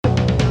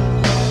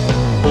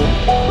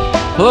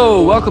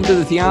Hello, welcome to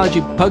the Theology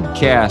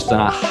Pugcast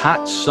on a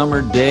hot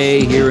summer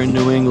day here in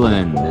New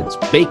England. It's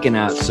baking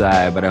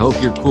outside, but I hope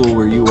you're cool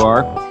where you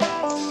are.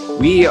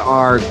 We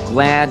are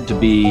glad to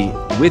be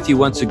with you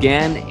once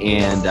again,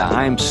 and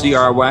I'm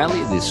C.R. Wiley,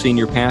 the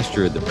senior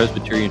pastor at the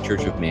Presbyterian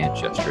Church of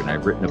Manchester, and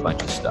I've written a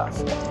bunch of stuff.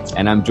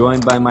 And I'm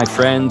joined by my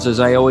friends, as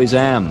I always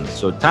am.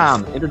 So,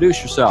 Tom, introduce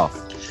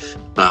yourself.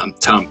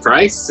 Tom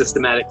Price,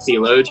 systematic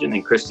theologian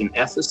and Christian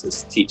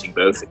ethicist, teaching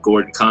both at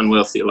Gordon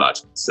Conwell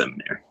Theological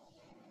Seminary.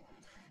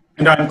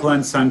 And I'm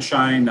Glenn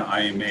Sunshine.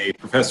 I am a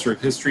professor of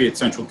history at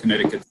Central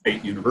Connecticut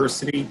State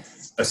University,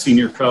 a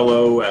senior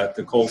fellow at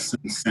the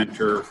Colson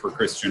Center for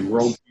Christian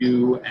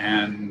Worldview,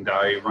 and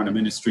I run a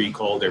ministry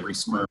called Every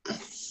Smyrna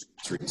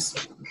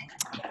Ministries.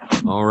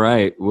 All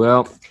right.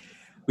 Well,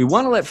 we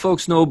want to let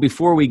folks know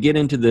before we get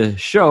into the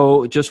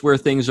show just where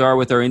things are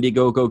with our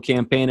Indiegogo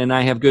campaign, and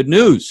I have good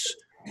news.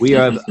 We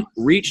have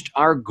reached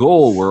our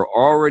goal. We're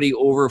already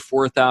over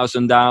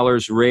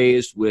 $4,000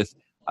 raised with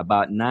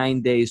about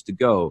 9 days to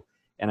go.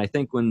 And I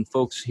think when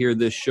folks hear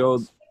this show,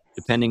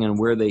 depending on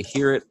where they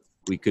hear it,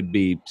 we could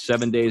be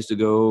 7 days to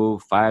go,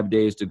 5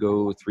 days to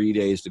go, 3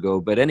 days to go.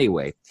 But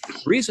anyway,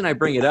 the reason I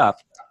bring it up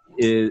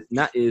is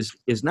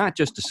not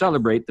just to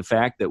celebrate the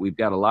fact that we've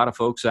got a lot of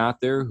folks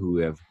out there who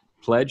have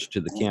pledged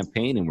to the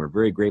campaign, and we're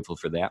very grateful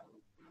for that.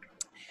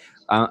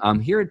 I'm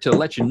here to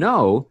let you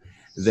know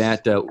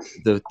that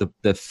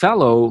the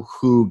fellow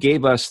who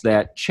gave us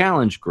that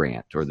challenge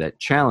grant or that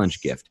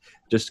challenge gift,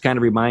 just to kind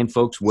of remind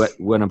folks what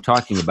I'm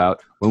talking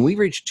about. When we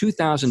reached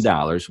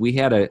 $2,000, we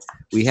had a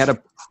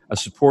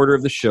supporter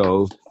of the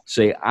show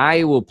say,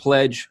 "I will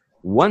pledge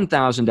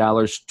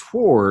 $1,000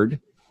 toward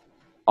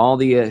all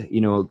the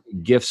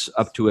gifts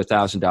up to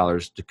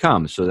 $1,000 to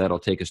come." So that'll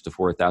take us to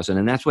 $4,000,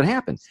 and that's what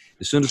happened.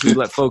 As soon as we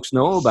let folks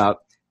know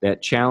about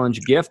that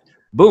challenge gift,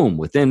 boom!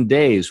 Within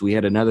days, we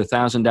had another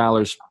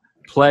 $1,000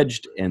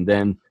 pledged, and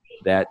then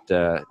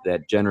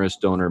that generous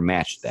donor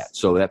matched that.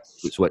 So that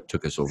was what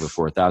took us over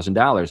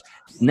 $4,000.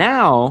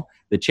 Now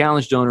the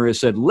challenge donor has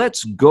said,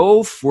 "Let's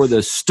go for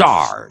the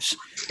stars,"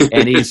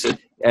 and he's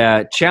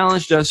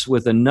challenged us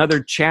with another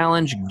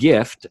challenge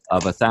gift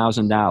of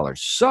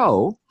 $1,000.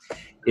 So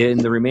in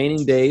the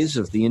remaining days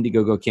of the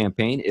Indiegogo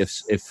campaign,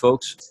 if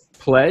folks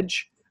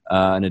pledge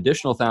an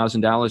additional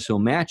 $1,000, he'll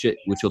match it,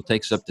 which will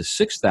take us up to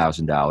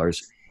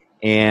 $6,000.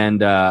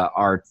 And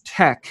our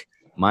tech,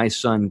 my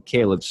son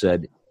Caleb,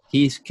 said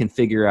he can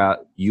figure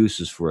out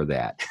uses for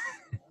that.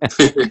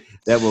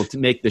 That will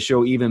make the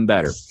show even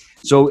better.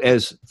 So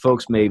as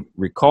folks may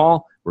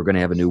recall, we're going to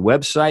have a new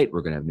website.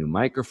 We're going to have new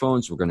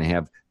microphones. We're going to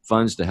have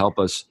funds to help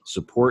us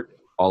support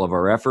all of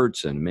our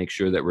efforts and make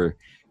sure that we're,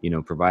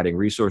 providing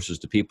resources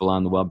to people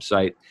on the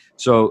website.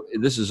 So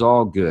this is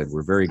all good.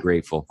 We're very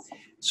grateful.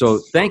 So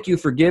thank you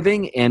for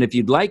giving. And if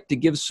you'd like to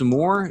give some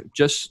more,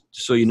 just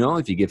so you know,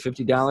 if you give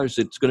 $50,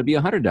 it's going to be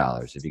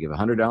 $100. If you give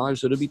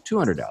 $100, it'll be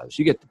 $200.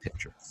 You get the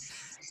picture.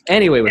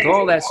 Anyway, with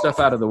all that stuff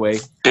out of the way,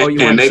 you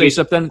want to say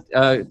something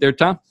there,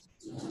 Tom?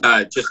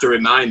 Just to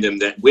remind them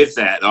that with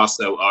that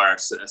also are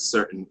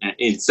certain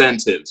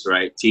incentives,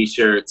 right?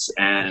 T-shirts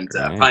and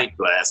pint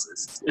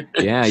glasses.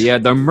 Yeah,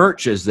 the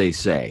merch, as they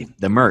say,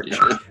 the merch.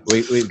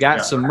 We've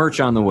got some merch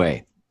on the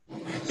way.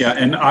 Yeah,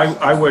 and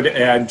I would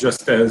add,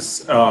 just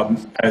as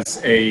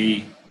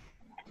a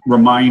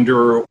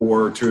reminder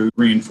or to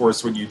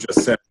reinforce what you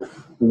just said,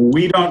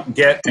 we don't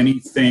get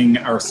anything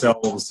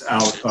ourselves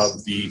out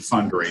of the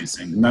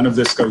fundraising. None of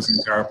this goes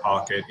into our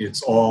pocket.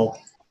 It's all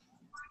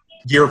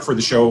gear for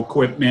the show,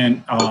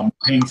 equipment,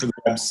 paying for the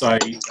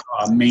website,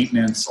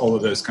 maintenance, all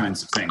of those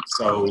kinds of things.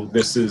 So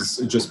this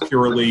is just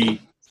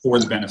purely for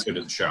the benefit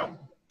of the show.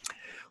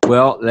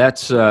 Well,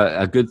 that's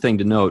a good thing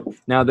to note.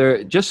 Now,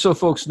 just so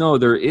folks know,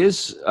 there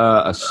is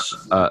a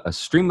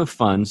stream of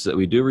funds that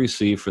we do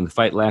receive from the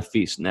Fight, Laugh,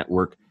 Feast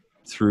Network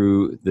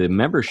through the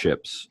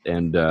memberships,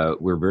 and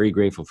we're very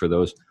grateful for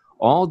those.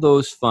 All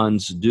those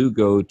funds do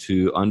go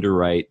to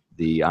underwrite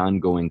the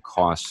ongoing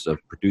costs of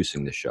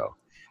producing the show.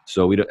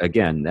 So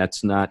again,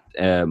 that's not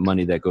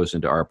money that goes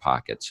into our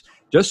pockets.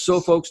 Just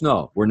so folks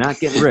know, we're not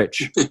getting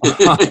rich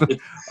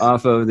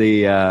off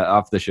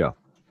the show.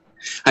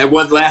 I have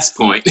one last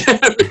point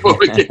before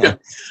we get going.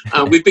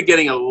 We've been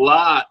getting a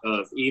lot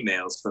of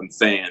emails from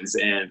fans,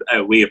 and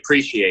we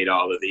appreciate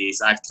all of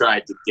these. I've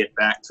tried to get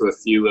back to a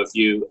few of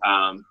you.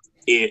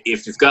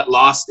 If you've got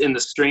lost in the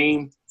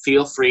stream,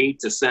 feel free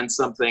to send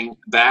something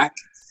back.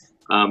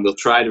 We'll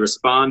try to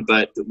respond,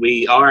 but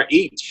we are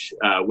each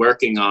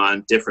working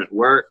on different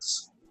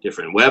works,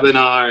 different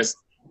webinars,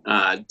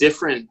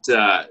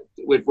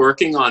 we're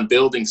working on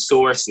building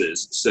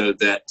sources so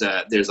that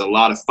there's a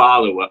lot of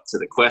follow-up to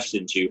the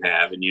questions you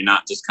have, and you're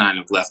not just kind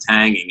of left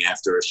hanging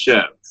after a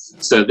show.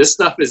 So this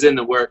stuff is in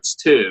the works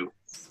too,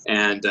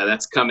 and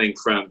that's coming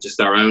from just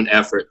our own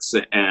efforts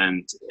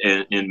and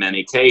in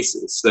many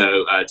cases.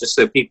 So just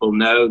so people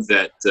know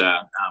that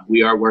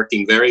we are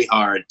working very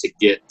hard to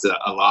get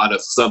a lot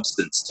of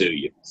substance to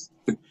you.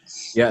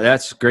 Yeah,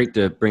 that's great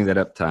to bring that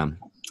up, Tom.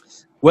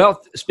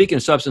 Well, speaking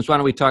of substance, why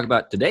don't we talk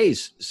about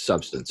today's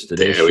substance,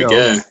 today's show? There we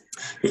go.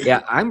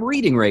 Yeah, I'm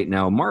reading right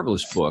now a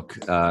marvelous book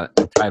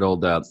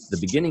titled The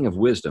Beginning of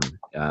Wisdom,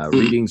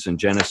 Readings in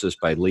Genesis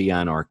by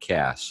Leon R.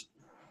 Cass.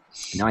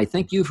 Now, I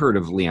think you've heard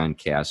of Leon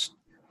Cass,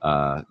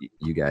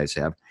 you guys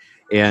have.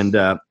 And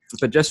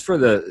but just for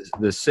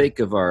the sake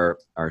of our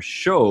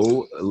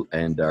show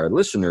and our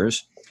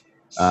listeners,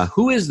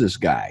 who is this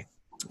guy?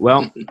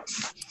 Well,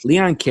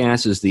 Leon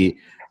Cass is the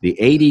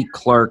A.D.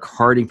 Clark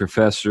Harding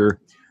Professor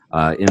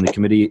in the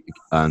Committee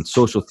on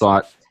Social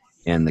Thought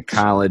and the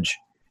College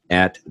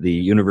at the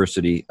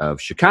University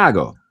of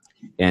Chicago.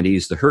 And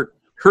he's the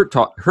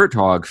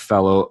Hertog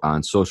Fellow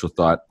on Social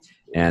Thought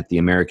at the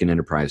American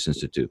Enterprise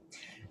Institute.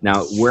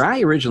 Now, where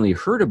I originally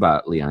heard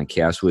about Leon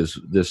Cass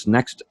was this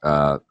next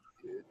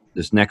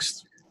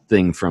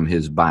thing from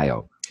his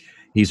bio.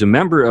 He's a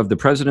member of the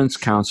President's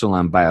Council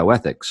on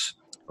Bioethics,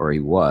 or he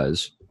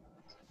was,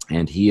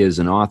 and he is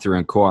an author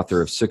and co-author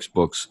of 6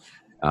 books,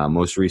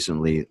 most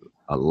recently,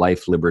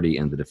 Life, Liberty,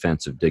 and the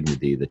Defense of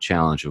Dignity, The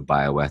Challenge of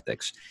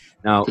Bioethics.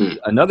 Now,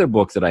 another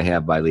book that I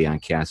have by Leon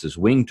Cass is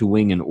Wing to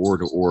Wing and Oar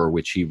to Oar,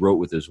 which he wrote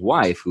with his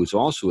wife, who's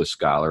also a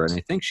scholar, and I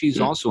think she's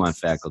also on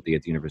faculty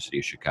at the University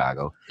of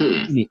Chicago,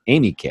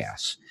 Amy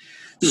Cass.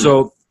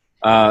 So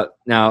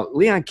now,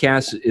 Leon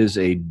Cass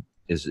is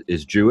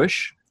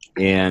Jewish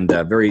and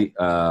very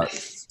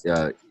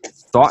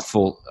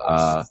thoughtful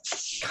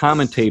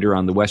commentator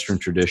on the Western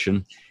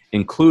tradition,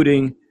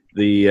 including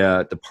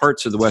the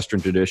parts of the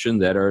Western tradition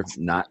that are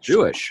not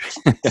Jewish.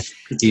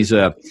 He's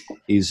a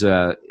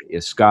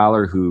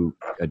scholar who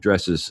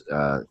addresses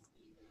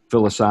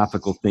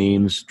philosophical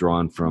themes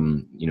drawn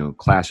from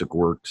classic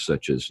works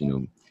such as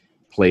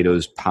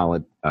Plato's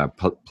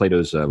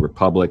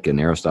Republic and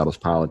Aristotle's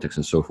Politics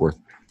and so forth.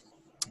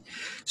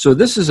 So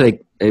this is a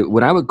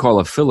what I would call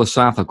a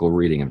philosophical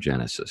reading of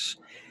Genesis,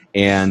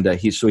 and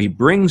he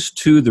brings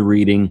to the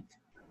reading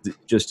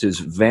just his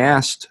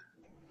vast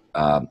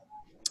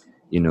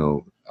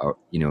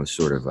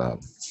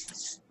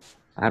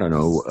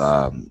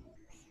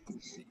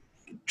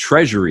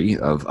treasury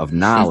of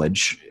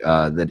knowledge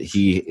that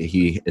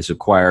he has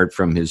acquired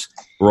from his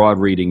broad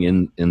reading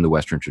in the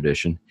Western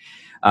tradition,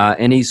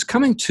 and he's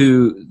coming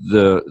to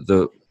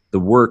the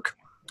work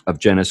of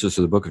Genesis,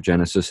 or the book of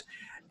Genesis,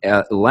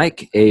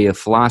 like a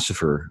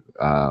philosopher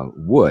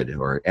would,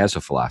 or as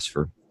a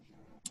philosopher,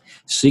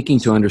 seeking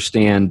to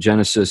understand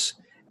Genesis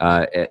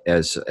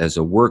as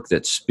a work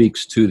that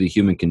speaks to the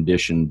human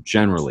condition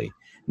generally.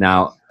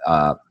 Now,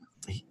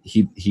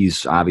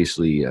 he's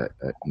obviously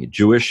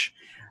Jewish,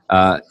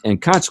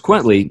 and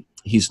consequently,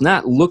 he's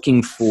not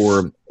looking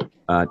for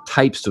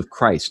types of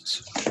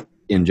Christs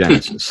in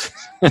Genesis.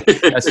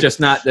 That's just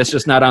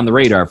not on the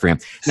radar for him.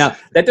 Now,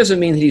 that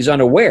doesn't mean that he's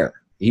unaware.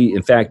 He,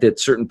 in fact, at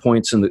certain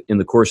points in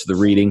the course of the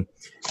reading,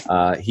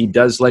 he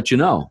does let you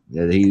know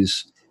that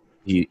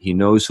he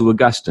knows who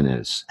Augustine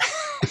is,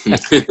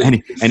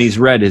 and he's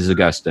read his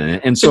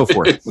Augustine and so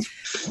forth.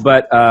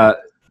 But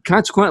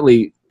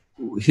consequently,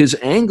 his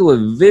angle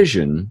of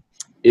vision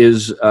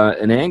is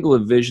an angle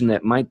of vision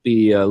that might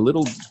be a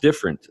little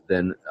different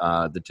than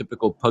the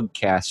typical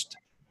podcast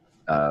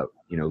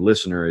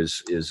listener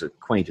is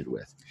acquainted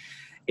with.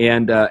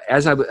 And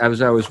as I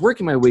was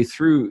working my way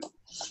through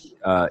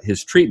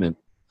his treatment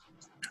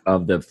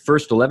of the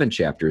first 11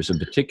 chapters, in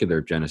particular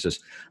of Genesis,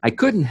 I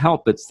couldn't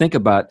help but think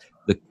about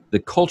the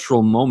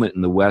cultural moment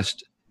in the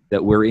West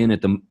that we're in at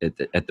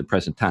the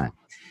present time.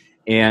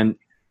 And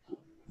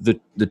the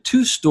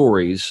 2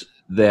 stories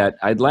that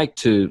I'd like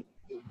to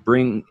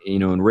bring,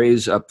 and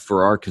raise up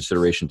for our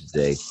consideration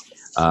today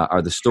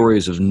are the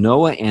stories of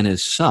Noah and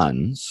his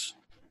sons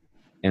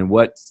and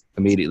what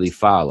immediately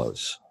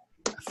follows,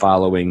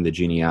 following the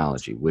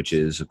genealogy, which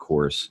is, of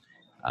course,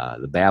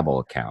 the Babel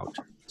account,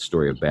 the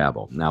story of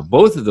Babel. Now,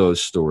 both of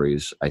those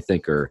stories, I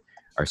think, are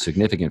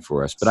significant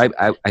for us, but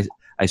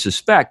I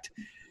suspect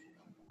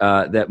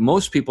that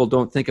most people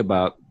don't think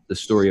about the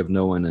story of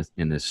Noah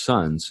and his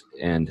sons,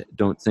 and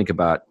don't think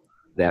about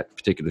that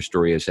particular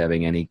story as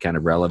having any kind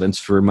of relevance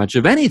for much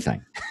of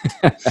anything.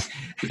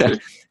 Of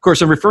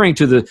course, I'm referring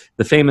to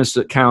the famous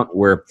account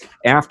where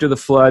after the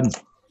flood,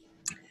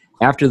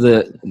 after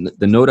the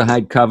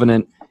Noahide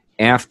covenant,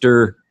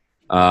 after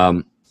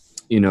the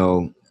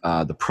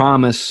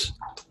promise,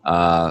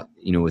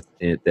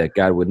 that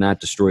God would not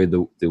destroy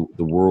the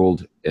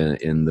world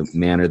in the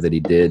manner that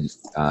He did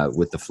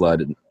with the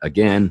flood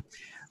again.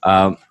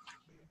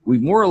 We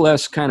more or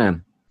less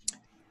kind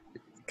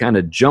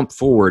of jump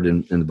forward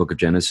in the book of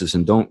Genesis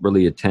and don't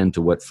really attend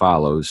to what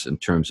follows in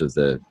terms of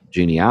the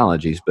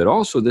genealogies, but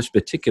also this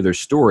particular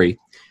story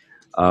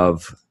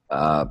of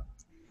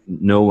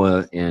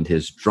Noah and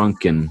his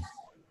drunken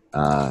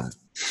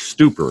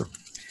stupor.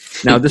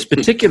 Now, this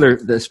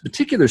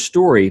particular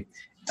story,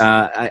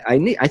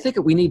 I think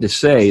we need to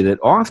say that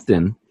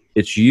often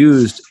it's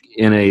used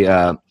in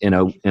a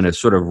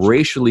sort of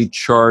racially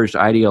charged,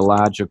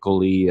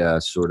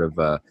 ideologically sort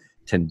of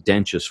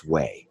tendentious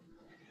way.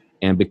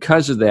 And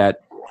because of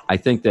that, I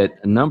think that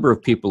a number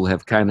of people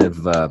have kind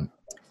of,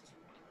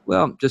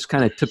 well, just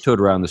kind of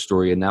tiptoed around the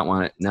story and not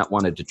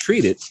wanted to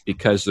treat it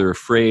because they're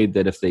afraid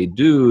that if they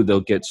do, they'll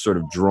get sort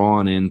of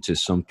drawn into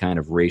some kind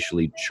of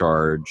racially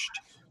charged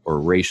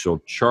or racial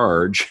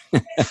charge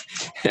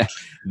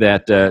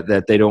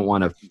that they don't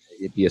want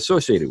to be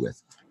associated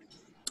with.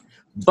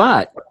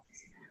 But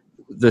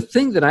the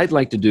thing that I'd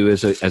like to do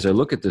as I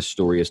look at this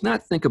story is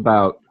not think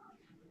about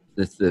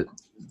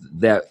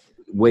that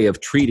way of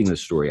treating the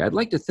story. I'd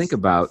like to think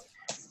about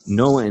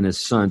Noah and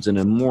his sons in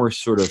a more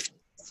sort of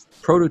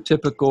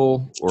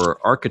prototypical or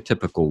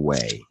archetypical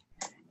way.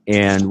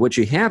 And what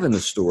you have in the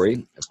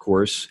story, of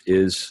course,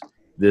 is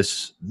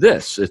this.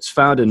 It's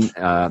found in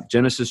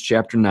Genesis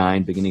chapter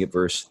 9, beginning at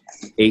verse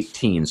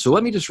 18. So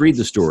let me just read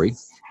the story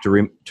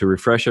to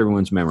refresh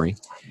everyone's memories,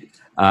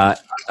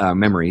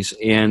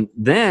 and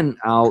then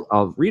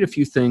I'll read a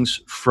few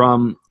things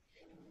from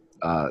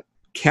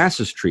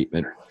Cass's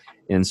treatment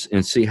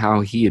and see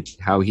how he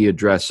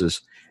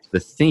addresses the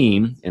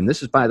theme. And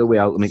this is, by the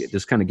way, let me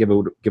just kind of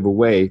give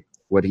away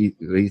what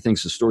he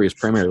thinks the story is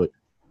primarily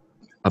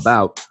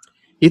about.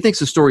 He thinks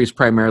the story is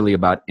primarily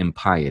about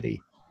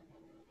impiety.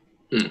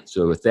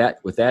 So with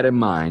that in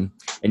mind,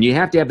 and you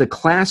have to have the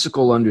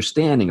classical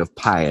understanding of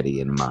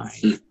piety in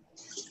mind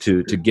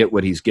to get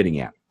what he's getting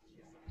at.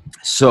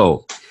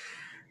 So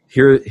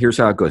here's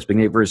how it goes.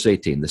 Beginning at verse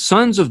 18. The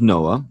sons of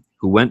Noah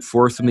who went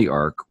forth from the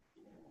ark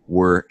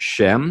were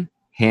Shem,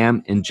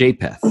 Ham, and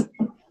Japheth.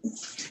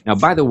 Now,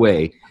 by the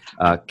way,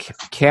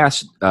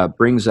 Cass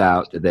brings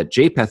out that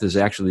Japheth is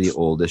actually the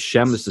oldest,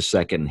 Shem is the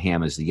second, and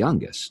Ham is the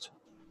youngest.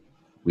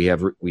 We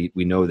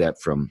know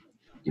that from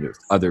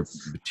other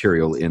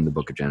material in the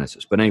book of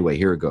Genesis. But anyway,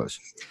 here it goes.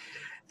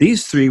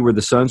 These three were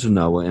the sons of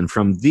Noah, and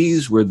from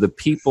these were the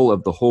people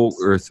of the whole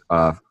earth.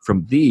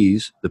 From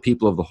these, the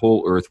people of the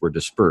whole earth were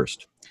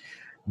dispersed.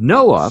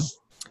 Noah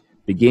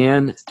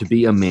began to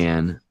be a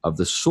man of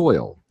the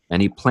soil,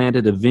 and he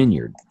planted a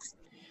vineyard.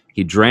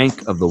 He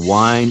drank of the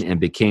wine and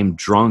became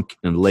drunk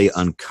and lay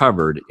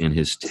uncovered in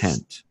his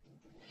tent.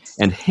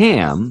 And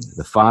Ham,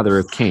 the father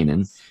of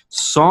Canaan,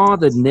 saw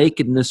the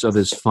nakedness of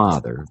his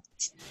father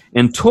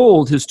and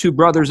told his two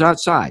brothers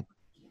outside.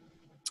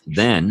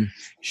 Then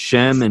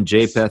Shem and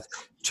Japheth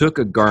took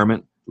a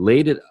garment,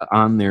 laid it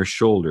on their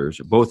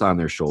shoulders, both on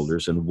their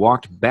shoulders, and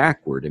walked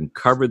backward and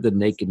covered the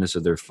nakedness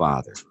of their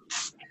father.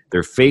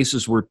 Their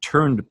faces were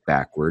turned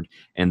backward,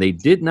 and they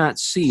did not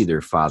see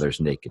their father's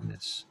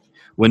nakedness.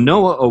 When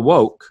Noah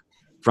awoke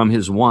from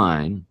his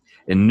wine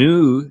and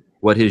knew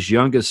what his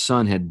youngest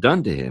son had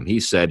done to him,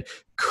 he said,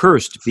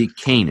 "Cursed be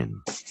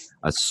Canaan.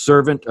 A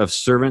servant of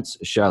servants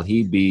shall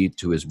he be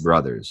to his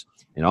brothers."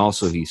 And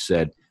also he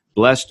said,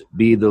 "Blessed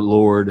be the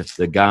Lord,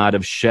 the God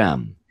of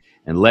Shem,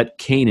 and let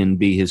Canaan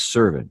be his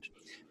servant.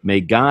 May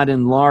God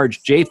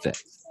enlarge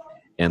Japheth,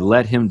 and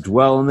let him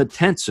dwell in the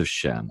tents of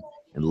Shem,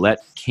 and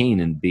let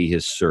Canaan be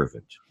his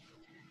servant."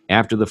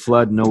 After the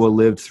flood, Noah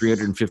lived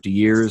 350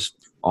 years.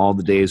 All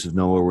the days of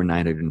Noah were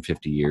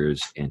 950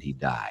 years, and he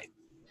died.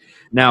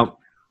 Now,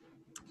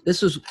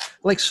 this is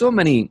like so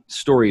many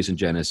stories in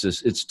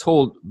Genesis. It's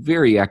told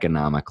very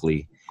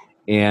economically,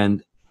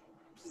 and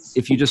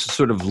if you just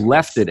sort of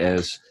left it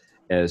as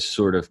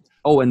sort of,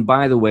 oh, and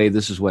by the way,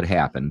 this is what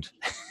happened,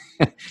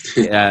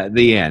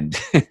 the end,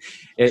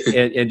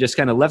 and just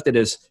kind of left it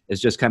as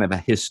just kind of a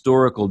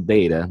historical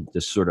data,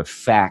 just sort of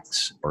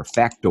facts or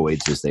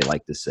factoids, as they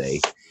like to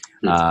say,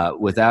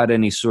 without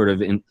any sort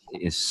of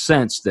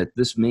sense that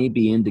this may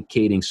be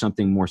indicating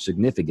something more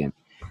significant,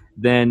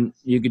 then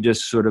you could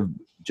just sort of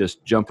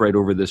just jump right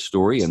over this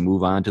story and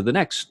move on to the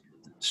next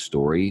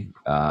story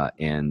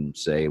and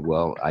say,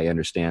 well, I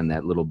understand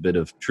that little bit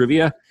of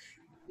trivia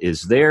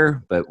is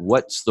there, but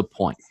what's the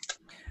point?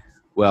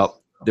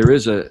 Well, there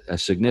is a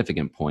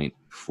significant point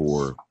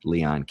for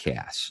Leon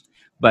Cass.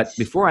 But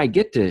before I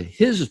get to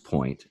his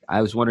point,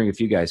 I was wondering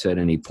if you guys had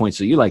any points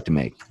that you'd like to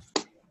make.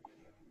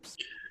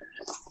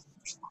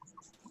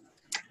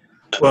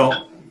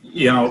 Well,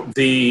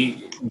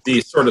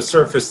 the sort of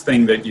surface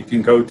thing that you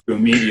can go to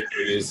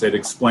immediately is it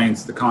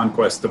explains the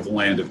conquest of the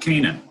land of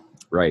Canaan.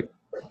 Right.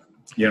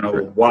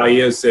 Why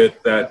is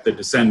it that the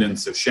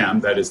descendants of Shem,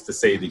 that is to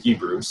say the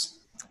Hebrews,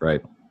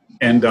 right,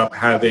 end up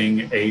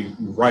having a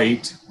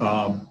right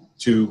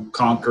to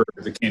conquer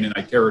the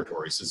Canaanite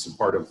territories? This is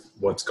part of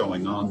what's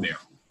going on there,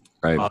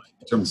 right,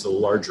 in terms of the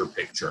larger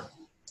picture.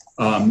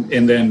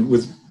 And then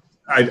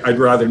I'd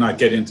rather not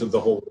get into the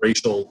whole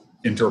racial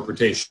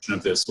interpretation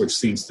of this, which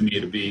seems to me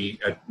to be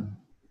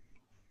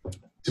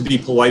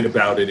polite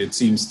about it, it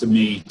seems to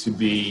me to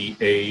be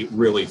a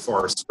really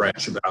far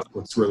stretch about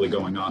what's really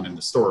going on in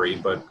the story,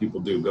 but people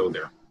do go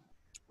there.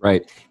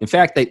 Right. In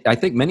fact, I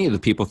think many of the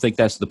people think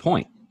that's the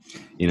point.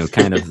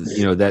 Kind of,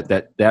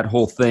 that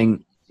whole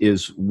thing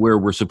is where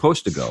we're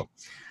supposed to go.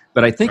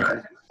 But I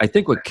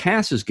think what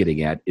Cass is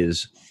getting at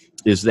is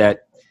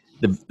that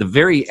the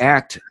very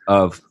act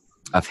of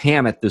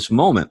Ham at this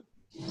moment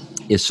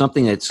is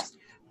something that's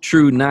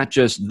true not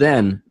just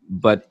then,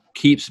 but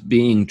keeps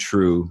being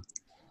true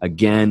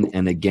again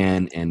and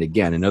again and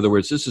again. In other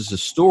words, this is a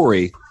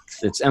story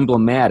that's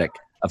emblematic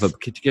of a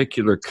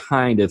particular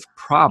kind of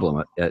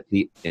problem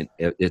and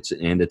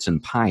it's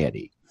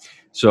impiety.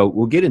 So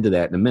we'll get into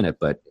that in a minute.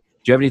 But do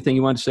you have anything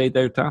you want to say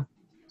there, Tom?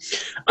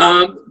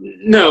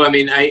 No, I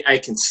mean, I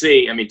can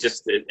see, I mean,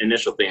 just the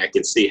initial thing, I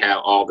can see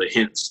how all the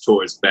hints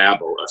towards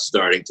Babel are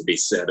starting to be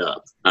set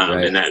up.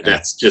 Right. And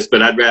that's just,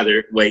 but I'd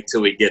rather wait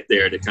till we get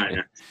there to kind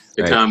of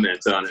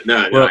comment on it.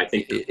 No, I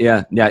think.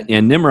 Yeah.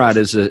 And Nimrod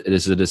is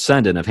a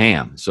descendant of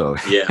Ham. So,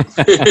 yeah.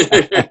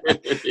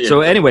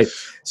 So anyway,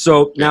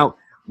 now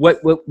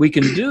what we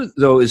can do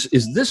though is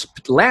this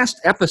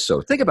last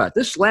episode, think about it,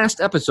 this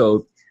last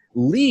episode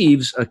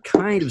leaves a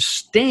kind of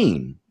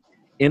stain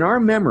in our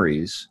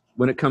memories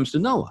when it comes to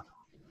Noah.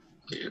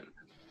 Yeah.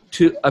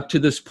 Up to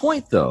this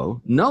point,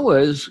 though,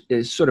 Noah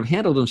is sort of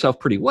handled himself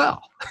pretty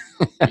well.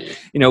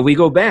 We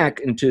go back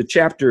into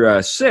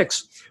chapter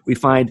 6, we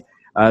find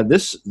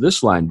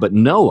this line, but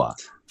Noah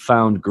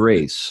found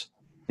grace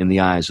in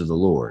the eyes of the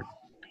Lord.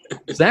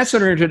 That's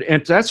our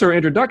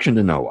introduction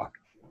to Noah.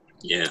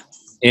 Yeah.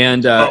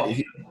 And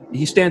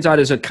he stands out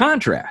as a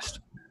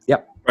contrast.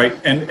 Yep. Right,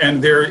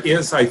 and there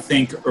is, I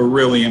think, a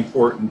really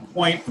important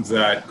point of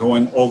that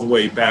going all the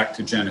way back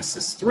to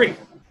Genesis 3,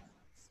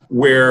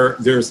 where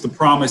there's the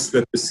promise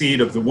that the seed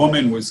of the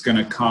woman was going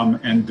to come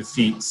and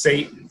defeat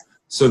Satan.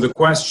 So the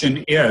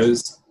question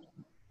is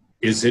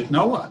it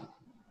Noah?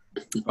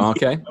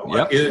 Okay.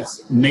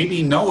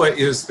 Maybe Noah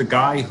is the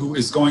guy who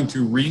is going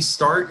to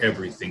restart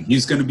everything.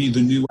 He's going to be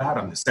the new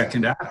Adam, the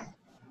second Adam.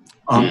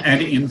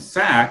 And in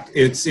fact,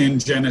 it's in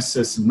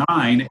Genesis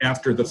 9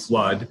 after the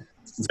flood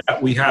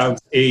that we have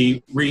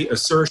a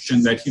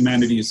reassertion that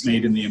humanity is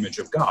made in the image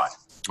of God.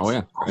 Oh,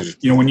 yeah. Right.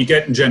 When you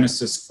get in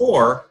Genesis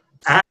 4,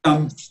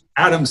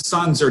 Adam's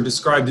sons are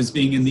described as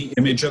being in the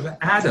image of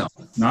Adam,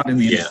 not in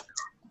the image of God.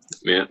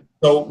 Yeah.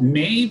 So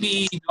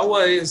maybe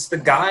Noah is the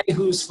guy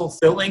who's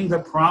fulfilling the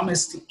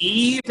promise to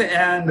Eve,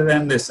 and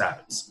then this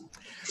happens.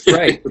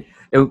 Right.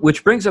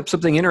 Which brings up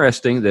something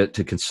interesting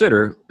to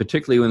consider,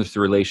 particularly when it's the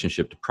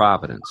relationship to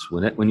providence.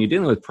 When you're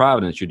dealing with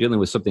providence, you're dealing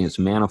with something that's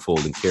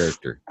manifold in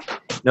character.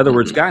 In other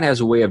words, God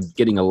has a way of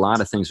getting a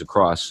lot of things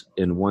across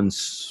in one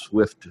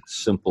swift,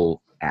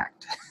 simple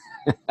act.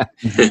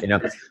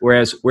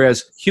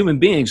 Whereas human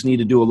beings need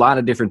to do a lot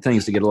of different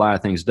things to get a lot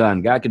of things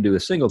done. God can do a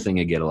single thing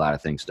and get a lot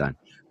of things done.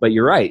 But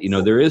you're right.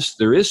 There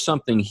is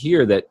something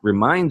here that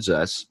reminds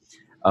us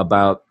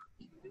about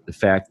the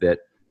fact that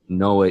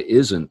Noah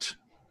isn't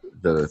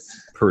the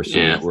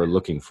person that we're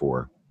looking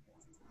for.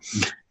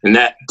 And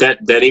that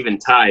even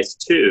ties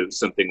to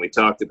something we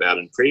talked about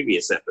in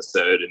previous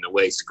episode, in the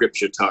way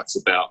Scripture talks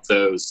about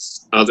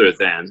those other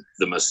than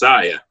the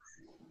Messiah,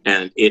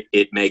 and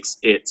it makes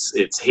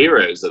its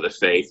heroes of the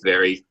faith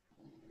very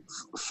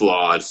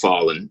flawed,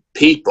 fallen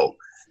people,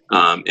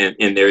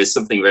 and there is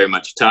something very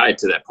much tied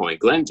to that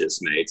point Glenn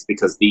just made,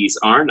 because these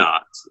are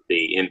not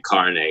the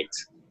incarnate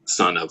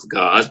Son of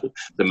God,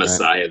 the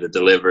Messiah, the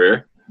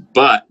Deliverer,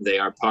 but they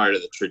are part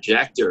of the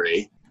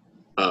trajectory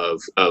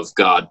of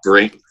God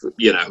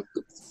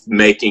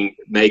making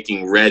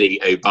ready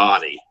a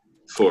body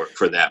for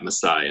that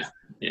Messiah.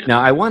 Yeah. Now,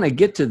 I want to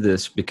get to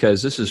this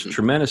because this is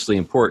tremendously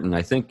important.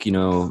 I think,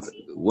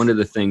 one of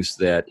the things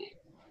that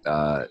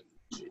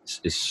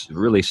is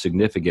really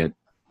significant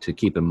to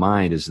keep in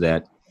mind is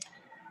that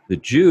the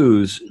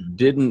Jews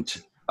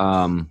didn't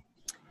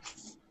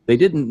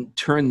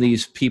turn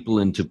these people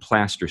into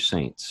plaster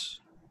saints.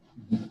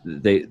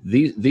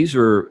 These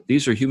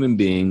are human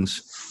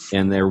beings,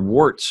 and their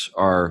warts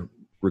are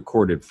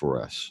recorded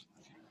for us.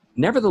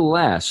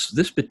 Nevertheless,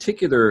 this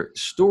particular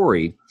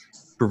story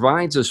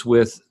provides us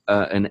with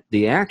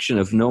the action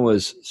of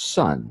Noah's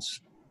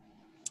sons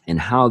and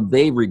how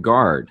they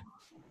regard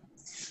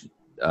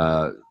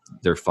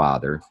their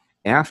father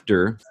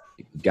after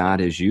God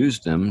has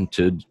used them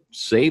to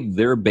save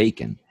their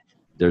bacon.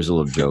 There's a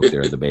little joke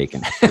there, the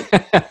bacon.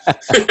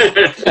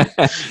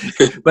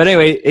 But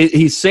anyway,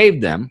 he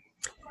saved them,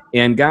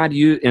 and God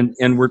used,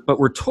 but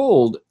we're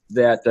told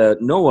that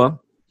Noah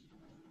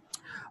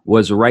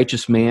was a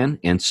righteous man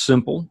and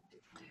simple,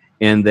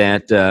 and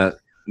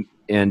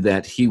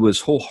that he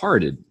was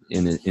wholehearted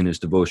in his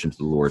devotion to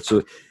the Lord.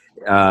 So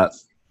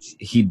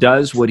he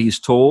does what he's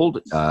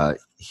told.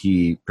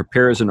 He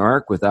prepares an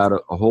ark without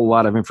a whole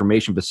lot of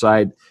information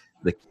beside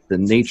the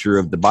nature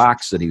of the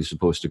box that he was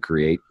supposed to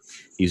create.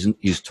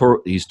 He's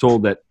told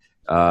that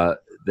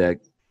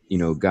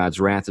God's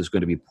wrath is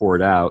going to be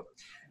poured out,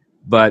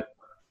 but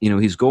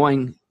he's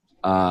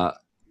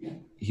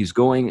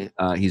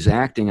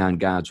acting on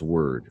God's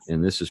word,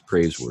 and this is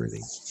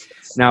praiseworthy.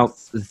 Now,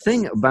 the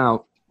thing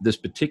about this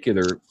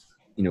particular,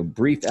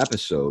 brief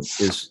episode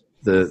is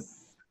the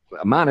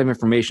amount of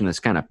information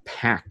that's kind of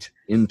packed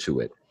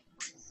into it.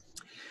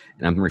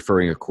 And I'm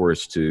referring, of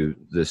course, to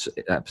this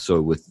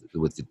episode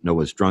with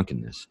Noah's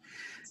drunkenness.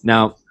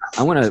 Now,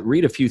 I want to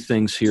read a few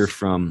things here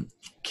from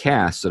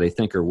Cass that I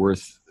think are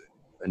worth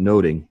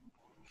noting.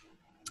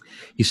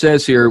 He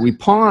says here, we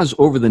pause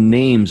over the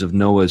names of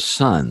Noah's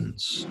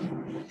sons.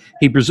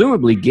 He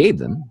presumably gave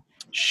them.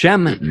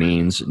 Shem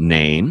means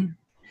name,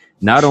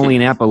 not only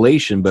an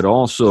appellation, but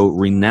also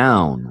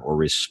renown or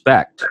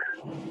respect.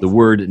 The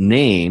word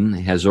name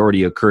has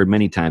already occurred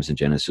many times in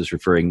Genesis,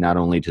 referring not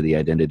only to the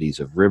identities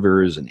of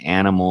rivers and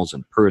animals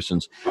and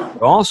persons,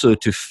 but also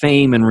to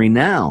fame and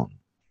renown,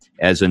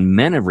 as in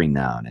men of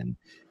renown in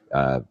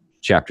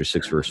chapter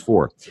 6, verse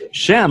 4.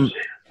 Shem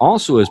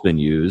also has been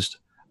used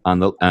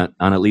on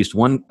at least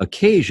one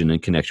occasion in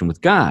connection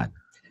with God.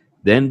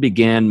 Then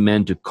began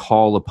men to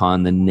call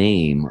upon the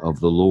name of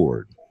the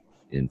Lord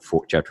in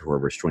chapter 4,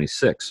 verse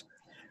 26.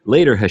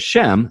 Later,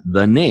 Hashem,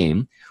 the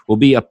name, will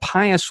be a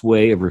pious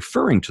way of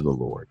referring to the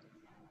Lord.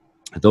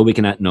 Though we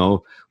cannot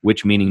know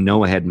which meaning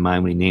Noah had in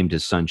mind when he named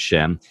his son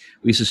Shem,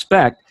 we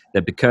suspect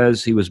that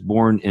because he was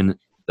born in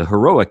the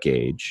heroic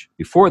age,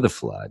 before the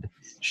flood,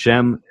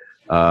 Shem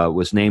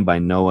was named by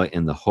Noah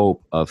in the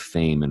hope of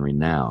fame and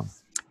renown.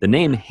 The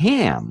name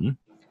Ham,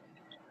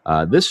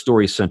 this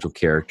story's central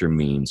character,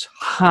 means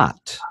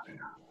hot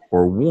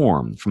or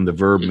warm, from the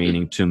verb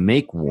meaning to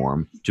make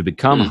warm, to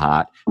become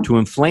hot, to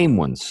inflame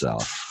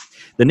oneself.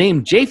 The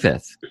name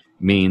Japheth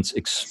means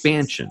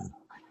expansion,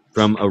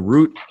 from a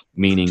root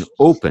meaning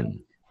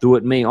open, though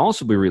it may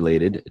also be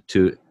related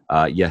to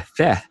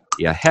Yaheh,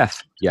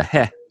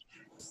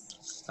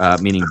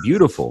 meaning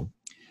beautiful.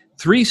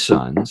 3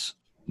 sons,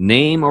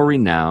 name or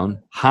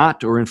renown,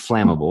 hot or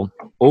inflammable,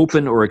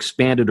 open or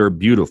expanded or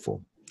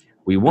beautiful.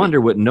 We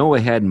wonder what Noah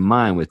had in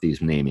mind with these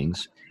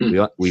namings.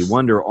 We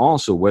wonder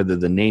also whether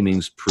the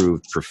namings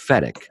proved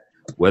prophetic,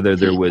 whether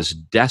there was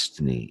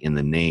destiny in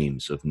the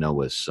names of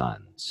Noah's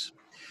sons.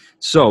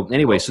 So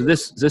anyway, so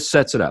this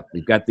sets it up.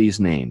 We've got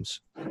these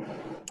names.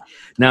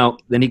 Now,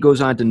 then he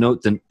goes on to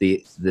note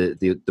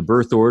the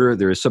birth order.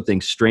 There is something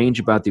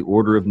strange about the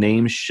order of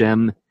names,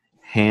 Shem,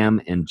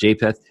 Ham, and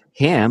Japheth.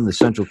 Ham, the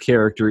central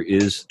character,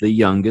 is the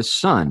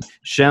youngest son.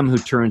 Shem, who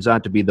turns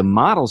out to be the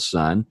model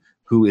son,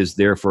 who is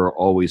therefore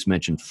always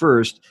mentioned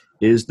first,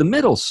 is the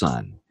middle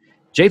son.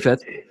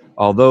 Japheth,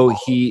 although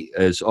he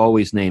is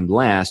always named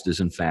last, is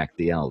in fact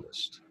the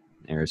eldest.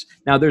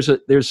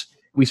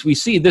 We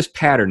see this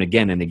pattern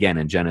again and again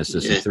in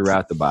Genesis and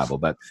throughout the Bible.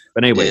 But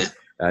anyway,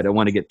 I don't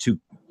want to get too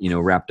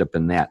wrapped up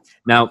in that.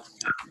 Now,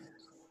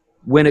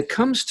 when it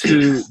comes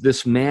to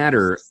this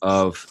matter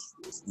of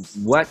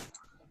what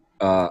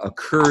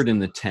occurred in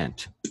the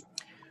tent,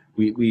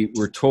 we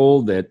were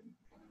told that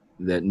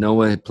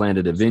Noah had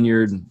planted a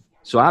vineyard.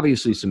 So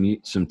obviously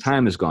some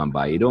time has gone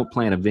by. You don't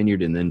plant a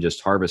vineyard and then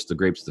just harvest the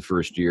grapes the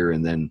first year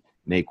and then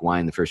make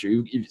wine the first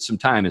year. Some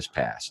time has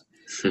passed.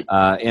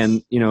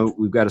 And,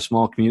 we've got a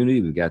small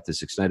community. We've got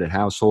this extended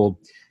household.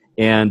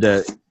 And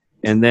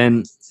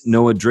then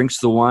Noah drinks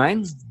the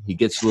wine. He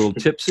gets a little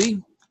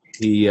tipsy.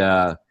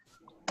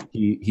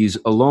 He's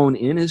alone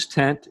in his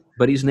tent,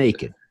 but he's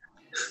naked.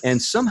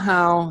 And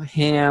somehow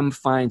Ham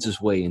finds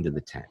his way into the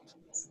tent.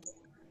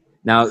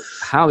 Now,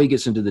 how he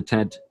gets into the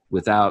tent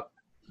without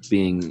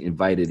being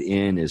invited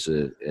in is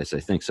I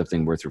think,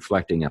 something worth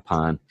reflecting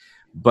upon.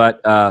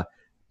 But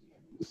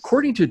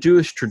according to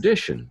Jewish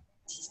tradition,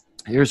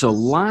 there's a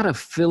lot of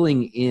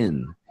filling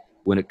in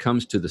when it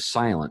comes to the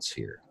silence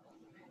here.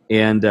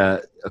 And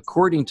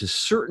according to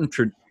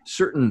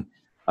certain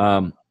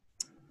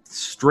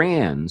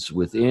strands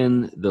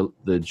within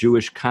the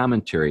Jewish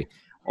commentary,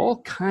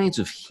 all kinds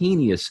of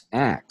heinous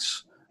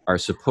acts are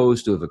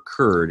supposed to have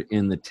occurred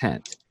in the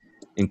tent,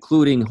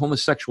 including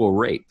homosexual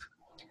rape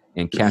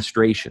and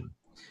castration.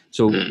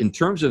 So in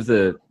terms of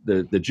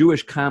the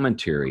Jewish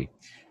commentary,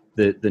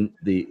 the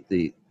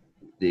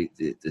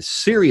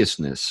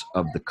seriousness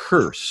of the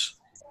curse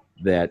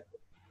that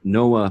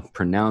Noah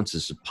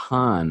pronounces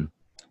upon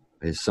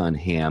his son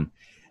Ham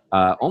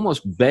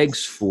almost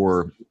begs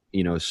for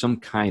some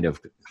kind of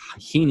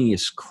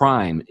heinous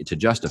crime to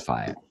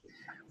justify it.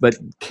 But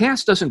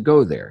Cass doesn't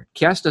go there.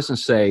 Cass doesn't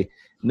say,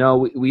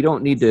 no, we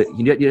don't need to.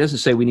 He doesn't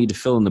say we need to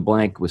fill in the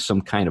blank with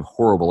some kind of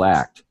horrible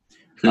act.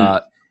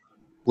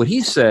 What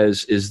he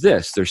says is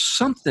this: there's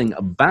something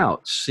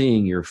about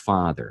seeing your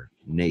father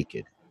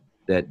naked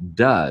that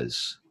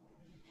does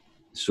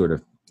sort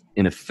of,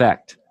 in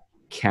effect,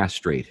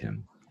 castrate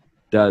him,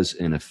 does,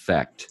 in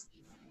effect,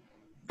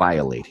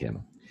 violate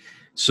him.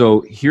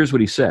 So here's what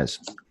he says.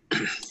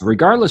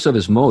 Regardless of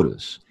his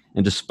motives,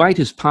 and despite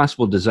his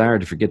possible desire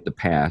to forget the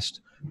past,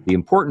 the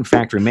important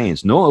fact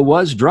remains: Noah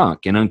was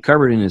drunk and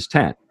uncovered in his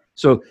tent.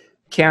 So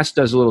Cass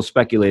does a little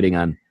speculating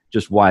on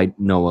just why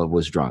Noah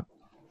was drunk.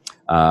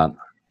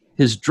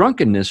 His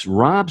drunkenness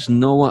robs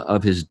Noah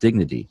of his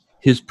dignity,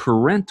 his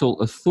parental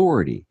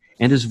authority,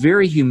 and his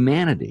very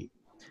humanity.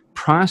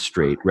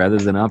 Prostrate rather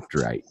than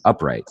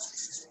upright,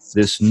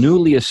 this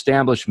newly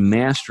established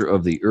master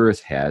of the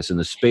earth has, in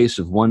the space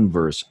of one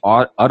verse,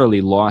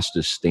 utterly lost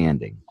his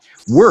standing.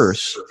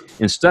 Worse,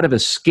 instead of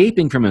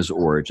escaping from his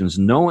origins,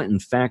 Noah in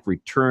fact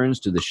returns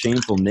to the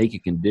shameful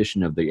naked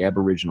condition of the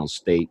aboriginal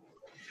state.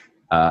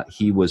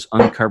 He was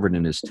uncovered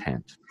in his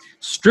tent,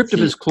 stripped of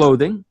his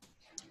clothing,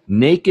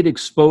 naked,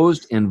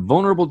 exposed, and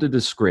vulnerable to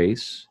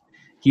disgrace.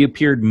 He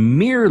appeared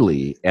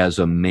merely as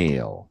a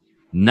male,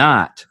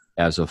 not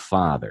as a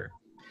father,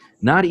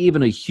 not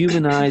even a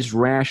humanized,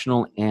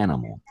 rational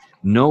animal.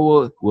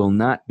 Noah will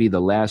not be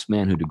the last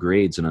man who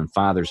degrades and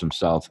unfathers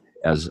himself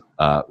as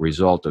a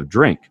result of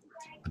drink.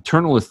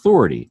 paternal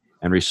authority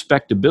and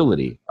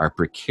respectability are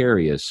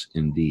precarious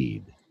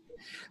indeed.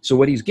 So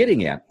what he's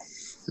getting at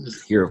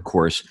here, of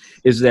course,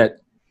 is that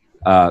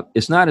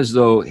it's not as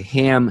though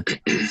Ham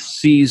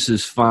sees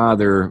his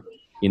father,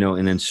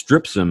 and then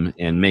strips him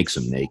and makes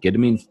him naked. I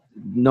mean,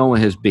 Noah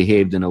has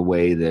behaved in a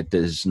way that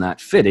is not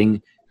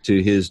fitting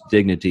to his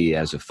dignity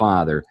as a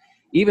father,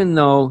 even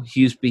though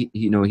he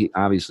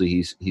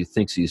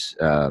thinks he's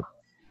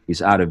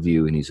out of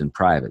view and he's in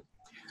private.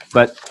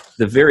 But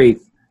the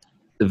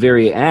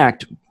very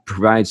act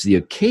provides the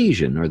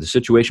occasion, or the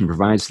situation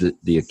provides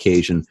the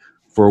occasion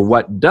for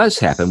what does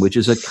happen, which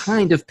is a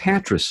kind of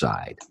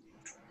patricide.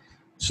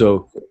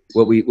 So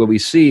what we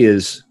see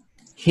is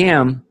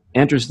Ham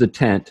enters the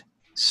tent,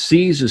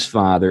 sees his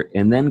father,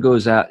 and then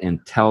goes out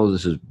and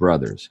tells his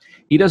brothers.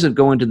 He doesn't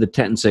go into the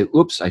tent and say,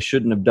 oops, I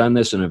shouldn't have done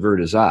this, and avert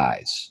his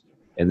eyes,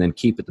 and then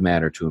keep the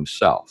matter to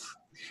himself.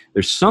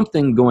 There's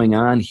something going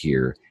on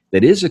here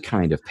that is a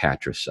kind of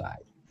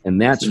patricide,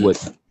 and that's what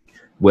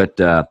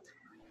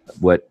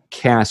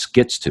Cass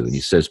gets to. And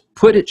he says,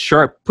 put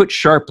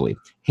sharply,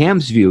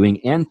 Ham's viewing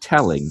and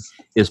telling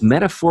is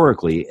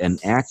metaphorically an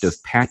act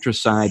of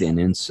patricide and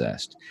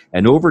incest,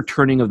 an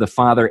overturning of the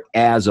father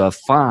as a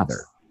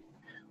father.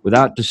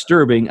 Without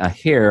disturbing a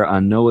hair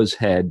on Noah's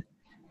head,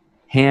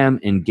 Ham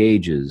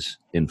engages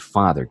in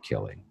father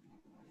killing.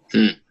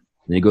 And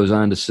he goes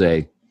on to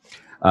say,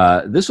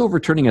 this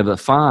overturning of the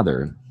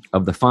father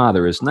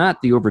is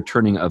not the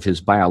overturning of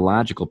his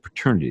biological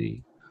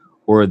paternity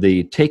or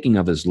the taking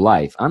of his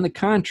life. On the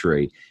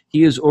contrary,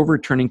 he is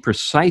overturned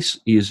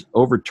precisely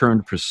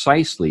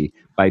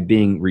by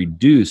being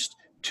reduced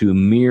to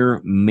mere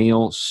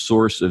male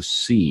source of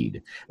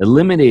seed.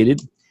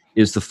 Eliminated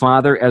is the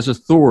father as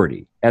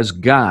authority, as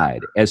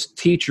guide, as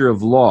teacher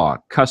of law,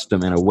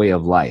 custom, and a way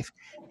of life.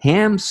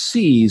 Ham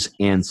sees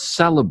and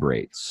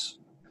celebrates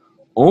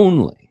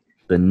only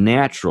the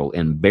natural,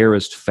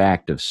 embarrassed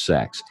fact of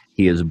sex.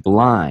 He is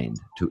blind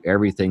to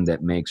everything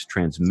that makes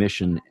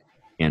transmission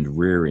and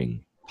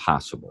rearing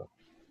possible.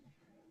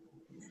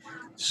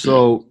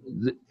 So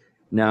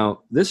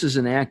now this is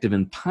an act of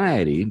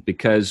impiety,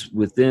 because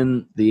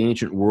within the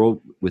ancient world,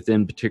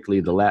 within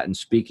particularly the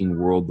Latin-speaking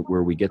world,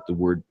 where we get the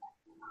word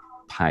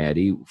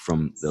piety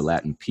from the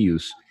Latin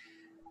pius,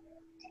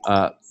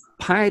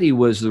 piety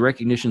was the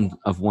recognition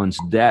of one's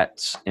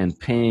debts and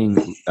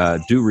paying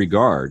due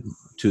regard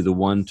to the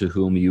one to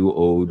whom you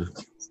owed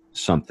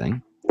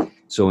something.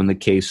 So in the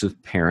case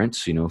of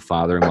parents,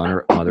 father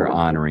and mother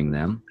honoring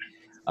them.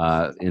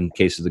 In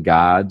case of the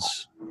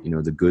gods,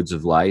 the goods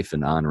of life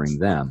and honoring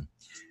them.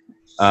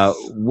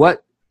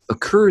 What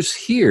occurs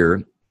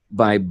here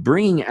by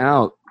bringing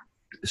out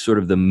sort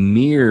of the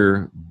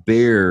mere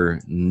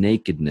bare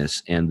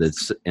nakedness and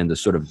the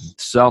sort of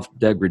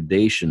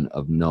self-degradation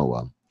of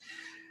Noah,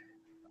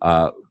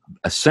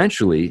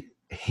 essentially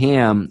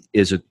Ham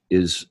is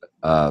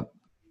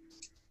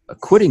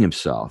acquitting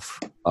himself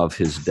of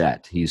his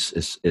debt.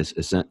 He's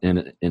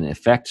in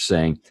effect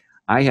saying,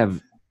 I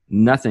have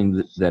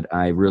nothing that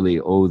I really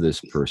owe this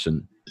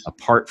person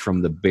apart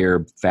from the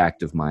bare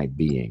fact of my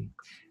being.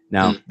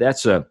 Now,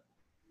 that's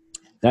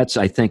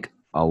I think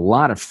a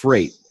lot of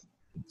freight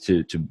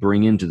to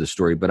bring into the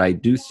story, but I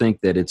do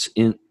think that it's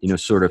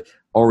sort of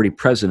already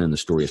present in the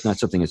story. It's not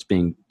something that's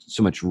being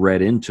so much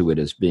read into it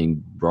as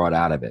being brought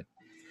out of it.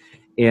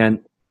 And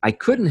I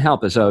couldn't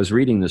help, as I was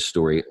reading this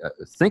story,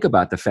 think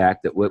about the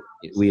fact that what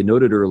we had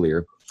noted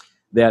earlier,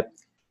 that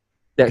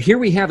here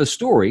we have a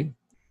story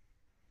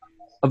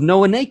of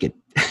Noah naked.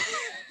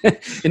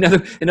 In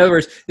other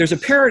words, there's a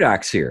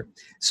paradox here.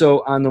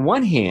 So on the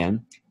one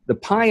hand, the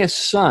pious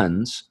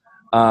sons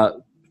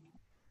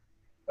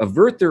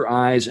avert their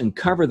eyes and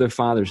cover their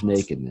father's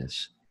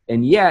nakedness,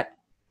 and yet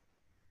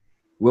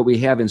what we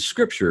have in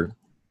Scripture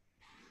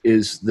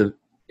is the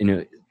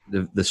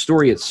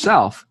story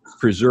itself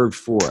preserved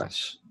for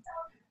us.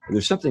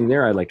 There's something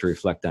there I'd like to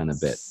reflect on a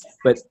bit.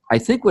 But I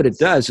think what it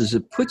does is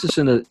it puts us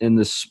in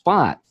the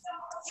spot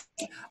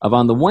of,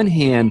 on the one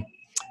hand,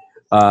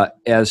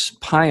 as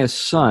pious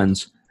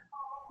sons,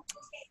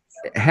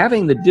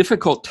 having the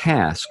difficult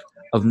task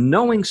of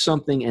knowing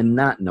something and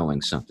not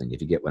knowing something,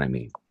 if you get what I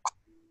mean.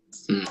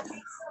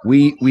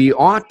 We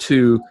ought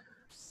to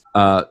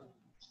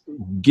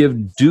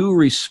give due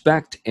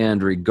respect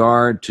and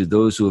regard to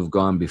those who have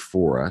gone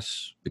before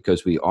us,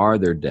 because we are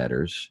their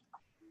debtors,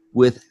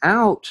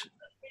 without,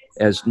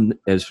 as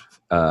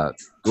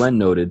Glenn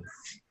noted,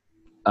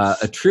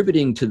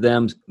 attributing to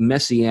them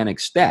messianic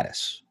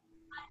status.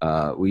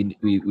 We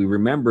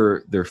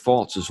remember their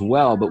faults as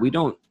well, but we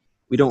don't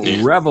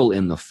revel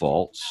in the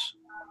faults.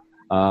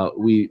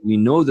 We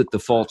know that the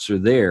faults are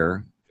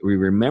there. We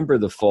remember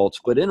the faults,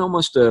 but in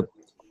almost an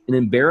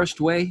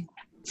embarrassed way,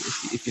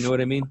 if you know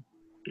what I mean.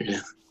 Yeah.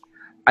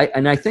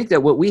 I think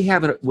that what we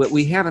have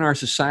in our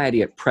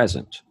society at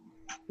present,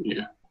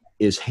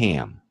 is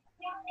Ham.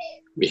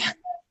 Yeah.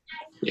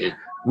 Yeah.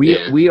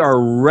 We are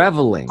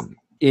reveling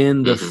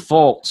in the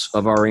faults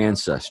of our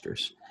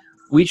ancestors.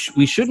 We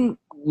shouldn't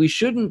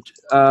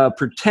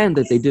pretend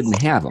that they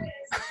didn't have them.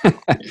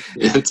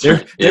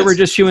 They were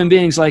just human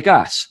beings like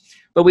us.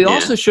 but we Yeah.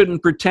 also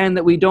shouldn't pretend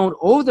that we don't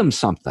owe them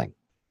something.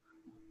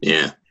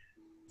 Yeah.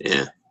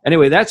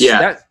 Anyway, that's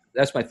Yeah.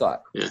 that's my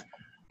thought.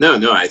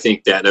 No, I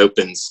think that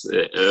opens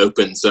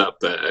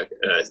up, a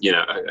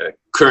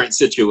current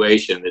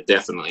situation that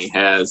definitely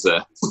has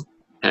a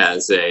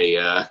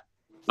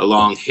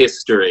long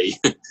history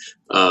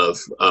of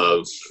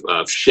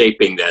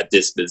shaping that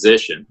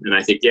disposition. And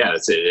I think,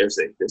 there's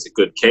a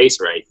good case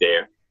right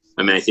there.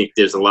 I mean, I think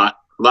there's a lot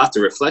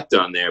to reflect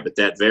on there, but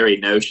that very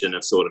notion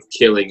of sort of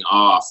killing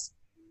off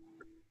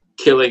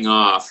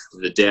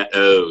the debt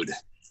owed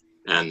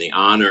and the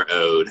honor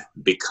owed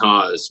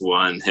because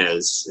one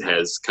has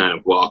kind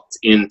of walked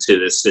into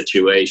this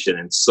situation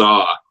and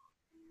saw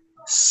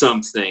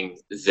something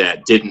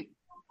that didn't,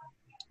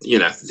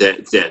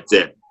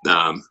 that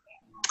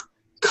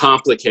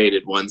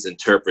complicated one's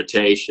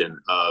interpretation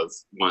of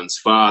one's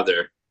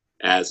father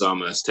as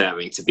almost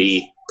having to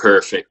be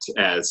perfect,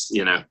 as,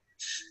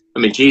 I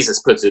mean,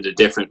 Jesus puts it a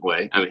different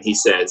way. I mean, he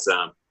says,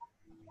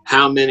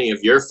 how many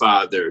of your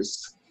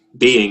fathers,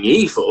 being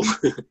evil,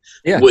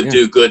 would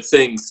do good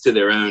things to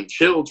their own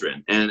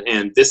children?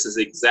 And this is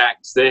the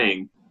exact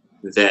thing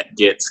that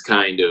gets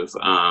kind of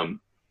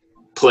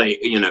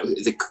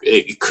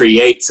it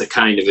creates a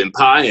kind of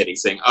impiety,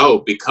 saying, oh,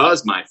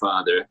 because my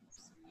father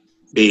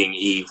being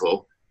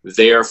evil,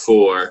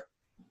 therefore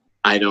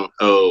I don't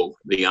owe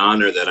the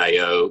honor that I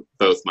owe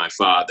both my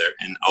father,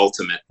 and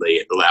ultimately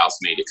it allows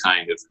me to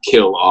kind of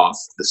kill off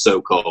the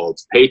so-called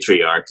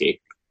patriarchy,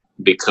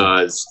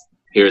 because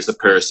here's a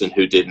person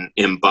who didn't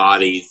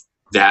embody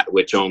that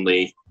which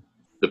only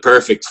the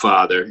perfect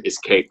father is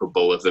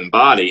capable of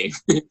embodying.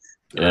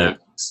 Right.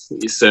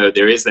 So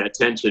there is that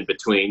tension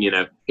between,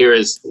 here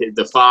is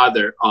the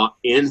father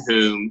in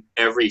whom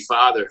every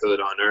fatherhood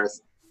on earth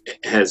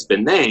has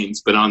been named,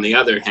 but on the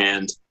other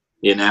hand,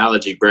 the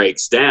analogy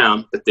breaks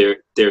down, but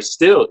there's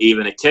still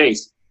even a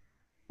case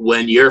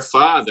when your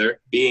father,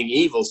 being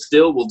evil,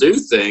 still will do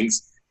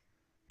things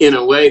in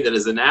a way that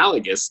is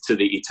analogous to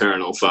the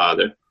eternal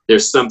Father.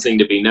 There's something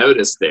to be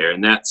noticed there,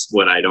 and that's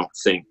what I don't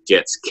think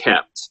gets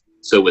kept.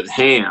 So with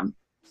Ham,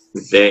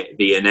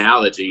 the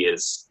analogy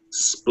is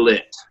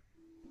split.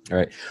 All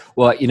right.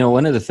 Well,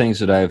 one of the things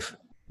that I've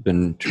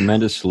been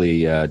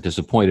tremendously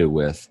disappointed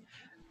with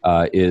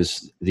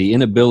is the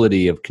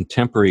inability of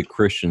contemporary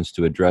Christians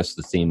to address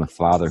the theme of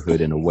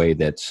fatherhood in a way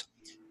that's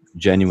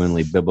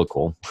genuinely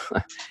biblical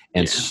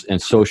and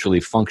socially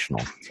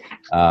functional.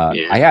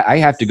 I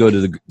have to go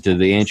to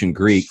the ancient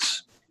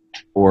Greeks,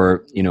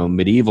 or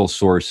medieval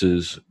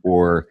sources,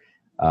 or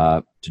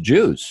to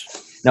Jews.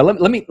 Now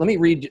let me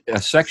read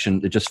a section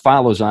that just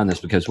follows on this,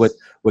 because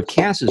what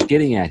Cass is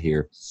getting at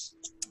here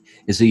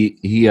is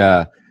he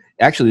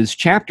actually, this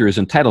chapter is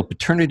entitled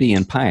Paternity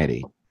and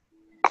Piety.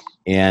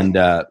 And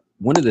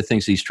one of the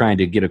things he's trying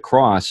to get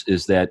across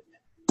is that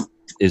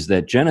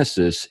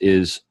Genesis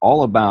is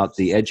all about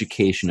the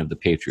education of the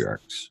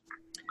patriarchs,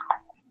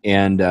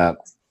 and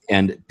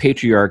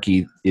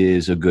patriarchy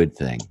is a good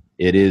thing.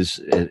 It is,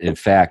 in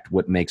fact,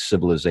 what makes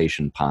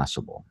civilization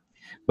possible.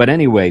 But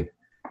anyway,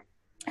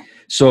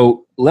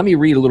 so let me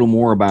read a little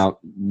more about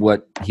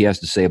what he has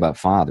to say about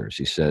fathers.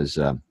 He says,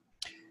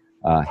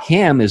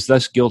 Ham is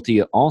thus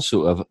guilty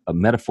also of a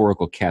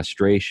metaphorical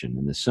castration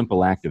in the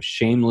simple act of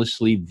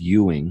shamelessly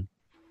viewing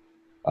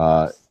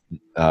the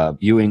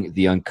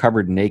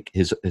uncovered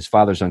his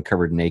father's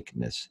uncovered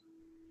nakedness.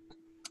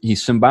 He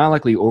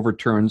symbolically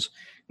overturns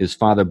his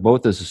father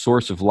both as a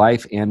source of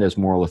life and as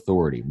moral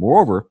authority.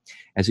 Moreover,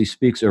 as he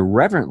speaks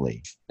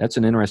irreverently, that's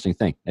an interesting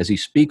thing, as he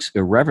speaks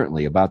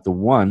irreverently about the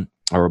one,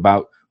 or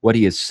about what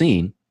he has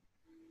seen,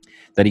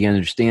 that he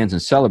understands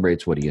and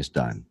celebrates what he has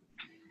done.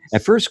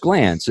 At first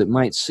glance, it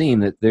might seem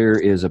that there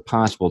is a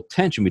possible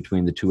tension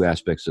between the two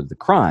aspects of the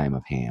crime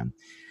of Ham.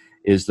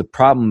 Is the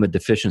problem a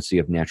deficiency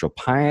of natural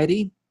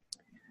piety,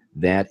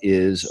 that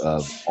is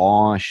of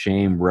awe,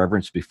 shame,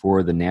 reverence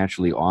before the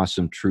naturally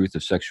awesome truth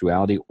of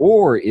sexuality,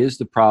 or is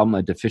the problem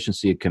a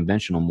deficiency of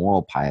conventional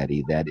moral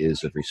piety, that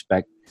is of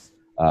respect,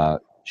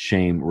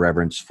 shame,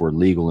 reverence for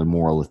legal and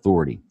moral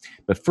authority?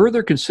 But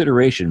further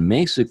consideration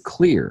makes it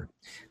clear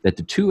that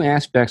the two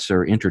aspects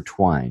are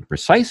intertwined,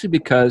 precisely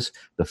because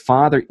the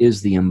father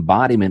is the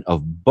embodiment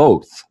of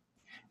both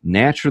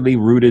naturally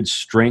rooted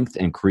strength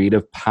and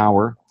creative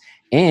power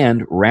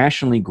and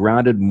rationally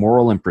grounded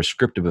moral and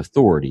prescriptive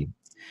authority.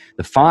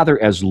 The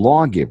father as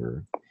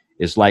lawgiver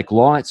is like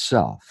law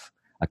itself,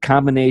 a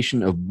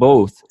combination of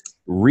both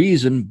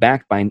reason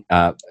backed by,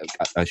 let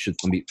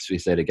me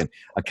say it again,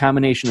 a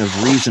combination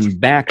of reason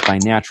backed by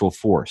natural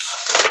force.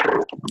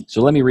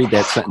 So let me read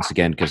that sentence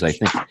again, because I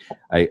think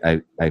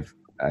I've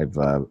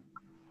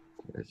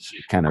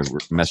kind of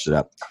messed it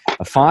up.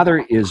 A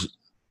father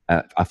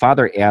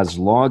as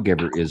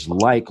lawgiver is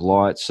like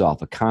law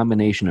itself, a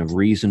combination of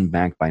reason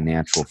backed by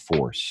natural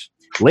force.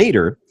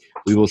 Later,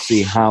 we will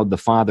see how the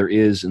father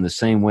is, in the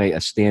same way, a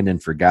stand-in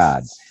for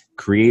God,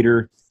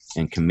 creator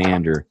and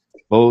commander,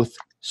 both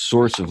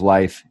source of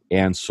life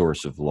and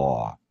source of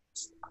law.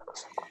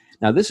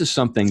 Now, this is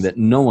something that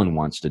no one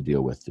wants to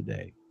deal with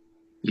today.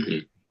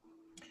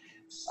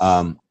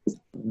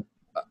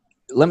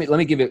 let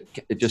me give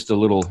it just a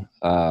little.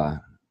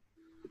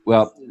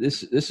 Well,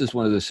 this is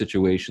one of those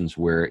situations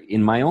where,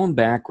 in my own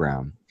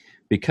background,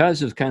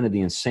 because of kind of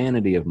the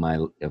insanity of my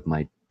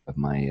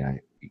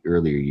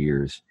earlier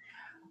years,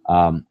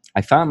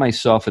 I found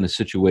myself in a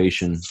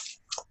situation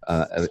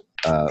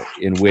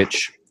in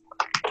which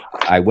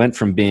I went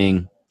from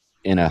being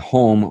in a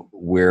home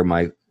where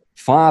my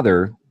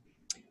father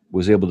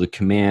was able to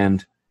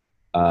command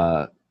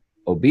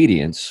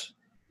obedience,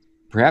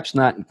 perhaps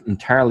not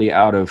entirely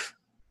out of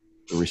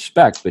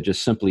respect, but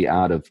just simply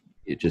out of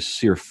just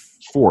sheer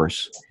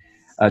force,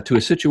 to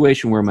a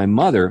situation where my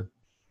mother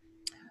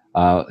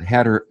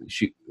had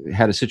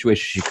a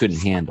situation she couldn't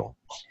handle.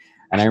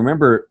 And I can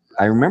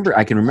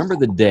remember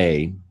the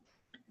day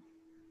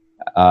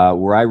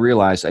where I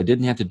realized I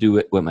didn't have to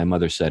do what my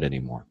mother said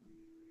anymore.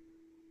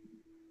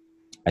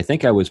 I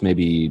think I was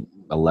maybe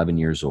 11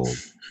 years old.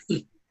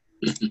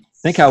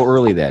 Think how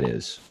early that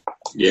is.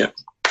 Yeah.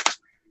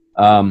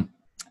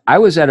 I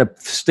was at a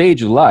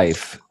stage of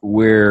life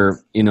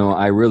where,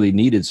 I really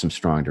needed some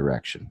strong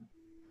direction,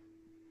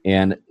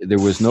 and there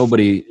was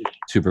nobody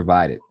to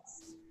provide it.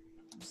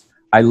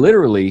 I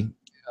literally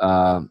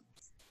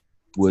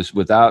was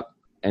without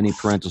any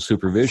parental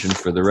supervision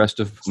for the rest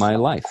of my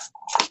life.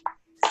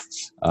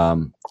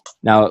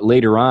 Now,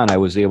 later on, I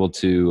was able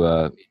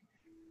to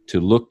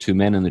look to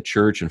men in the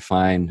church and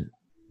find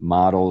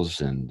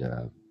models and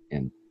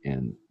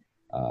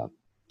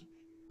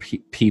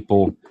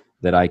people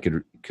that I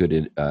could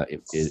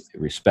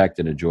respect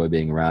and enjoy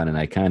being around, and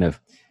I kind of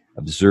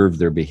observed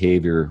their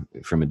behavior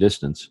from a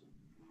distance,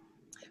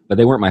 but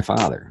they weren't my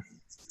father.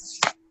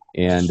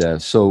 And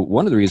so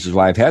one of the reasons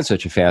why I've had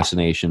such a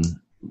fascination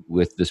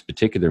with this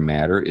particular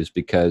matter is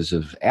because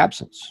of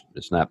absence.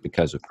 It's not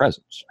because of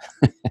presence.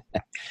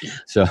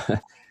 So,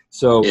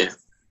 yeah.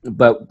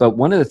 But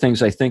one of the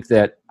things I think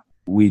that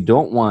we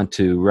don't want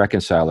to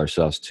reconcile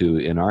ourselves to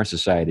in our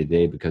society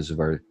today, because of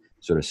our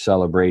sort of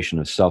celebration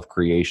of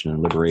self-creation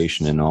and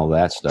liberation and all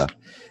that stuff,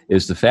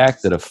 is the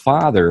fact that a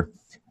father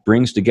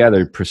brings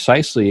together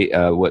precisely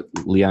what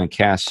Leon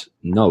Kass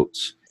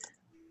notes,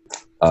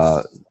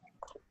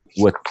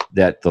 what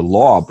that the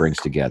law brings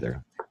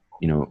together,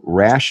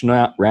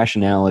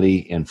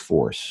 rationality and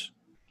force.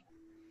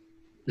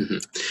 Mm-hmm.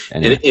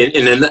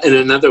 And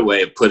another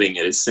way of putting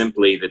it is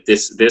simply that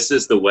this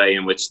is the way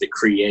in which the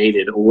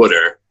created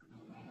order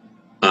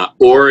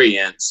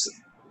orients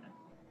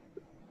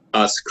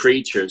us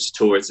creatures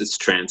towards its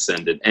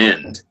transcendent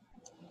end.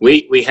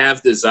 We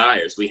have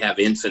desires. We have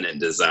infinite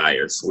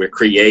desires. We're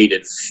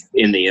created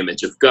in the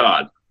image of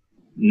God.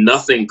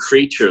 Nothing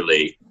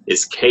creaturely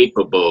is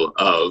capable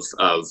of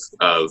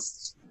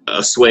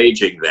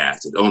assuaging that.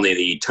 Only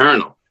the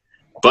eternal.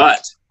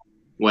 But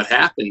what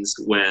happens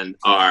when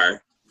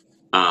our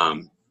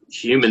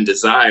human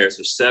desires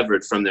are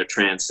severed from their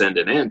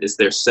transcendent end is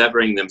they're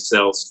severing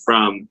themselves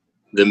from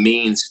the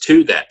means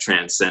to that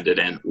transcendent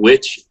end,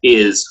 which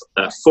is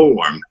a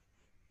form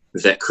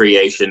that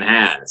creation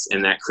has.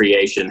 And that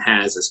creation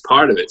has as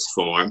part of its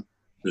form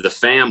the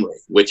family,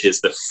 which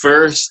is the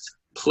first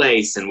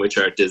place in which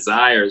our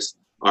desires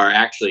are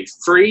actually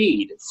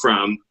freed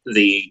from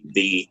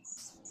the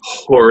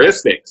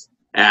horrific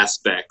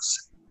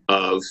aspects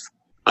of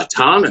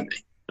autonomy.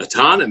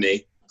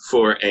 Autonomy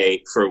for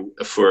a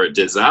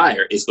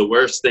desire is the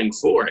worst thing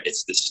for it.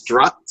 It's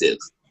destructive.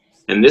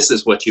 And this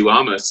is what you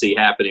almost see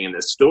happening in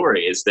this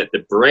story, is that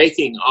the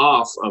breaking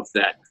off of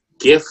that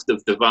gift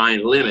of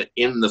divine limit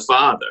in the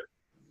Father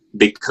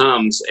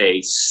becomes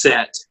a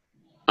set,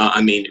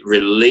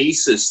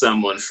 releases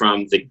someone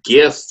from the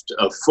gift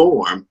of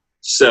form.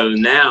 So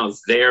now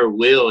their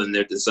will and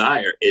their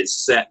desire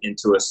is set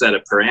into a set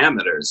of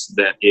parameters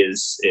that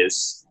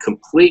is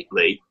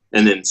completely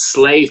an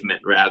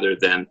enslavement rather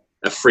than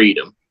a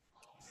freedom.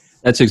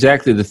 That's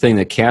exactly the thing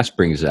that Kass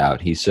brings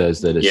out. He says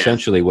that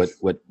essentially what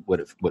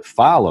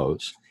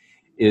follows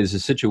is a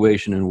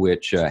situation in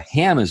which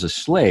Ham is a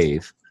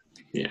slave.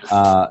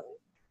 Yeah.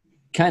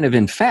 Kind of,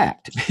 in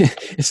fact,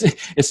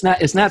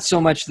 it's not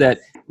so much that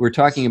we're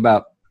talking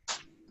about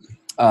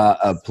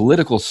a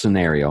political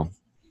scenario,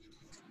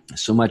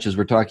 so much as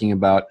we're talking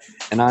about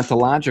an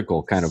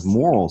ontological kind of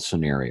moral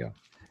scenario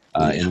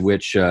in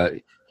which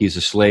he's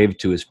a slave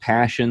to his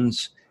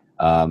passions,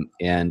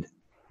 and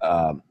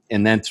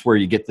that's where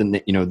you get the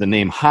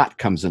name Hot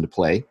comes into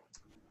play.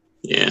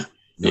 Yeah.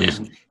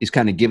 He's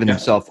kind of given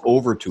himself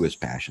over to his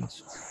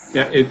passions.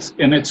 Yeah,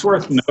 it's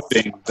worth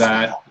noting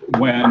that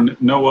when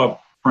Noah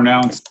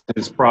pronounced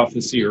his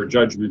prophecy or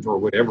judgment or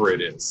whatever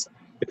it is,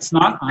 it's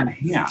not on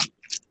Ham.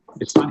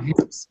 It's on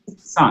his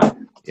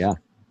son. Yeah,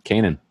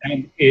 Canaan.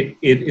 And it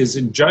is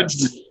a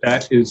judgment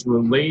that is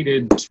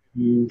related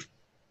to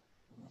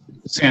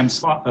Ham's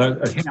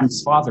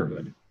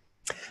fatherhood.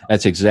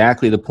 That's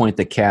exactly the point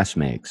that Kass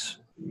makes.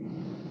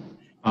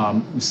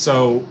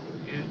 So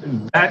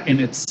that in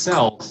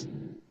itself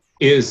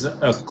is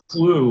a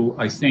clue,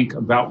 I think,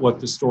 about what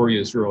the story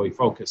is really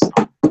focused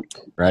on.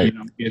 Right.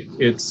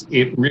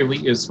 It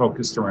really is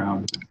focused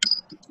around,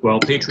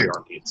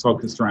 patriarchy. It's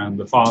focused around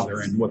the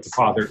father and what the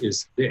father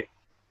is today.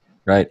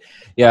 Right.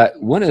 Yeah.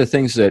 One of the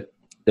things that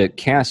that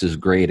Cass is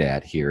great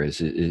at here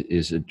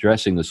is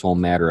addressing this whole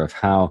matter of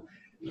how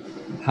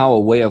a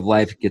way of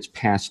life gets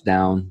passed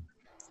down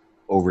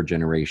over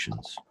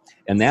generations.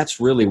 And that's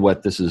really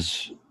what this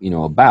is,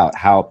 about,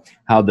 how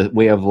the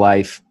way of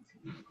life,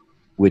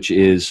 which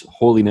is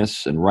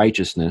holiness and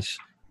righteousness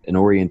and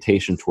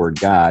orientation toward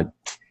God,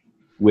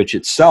 which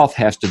itself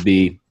has to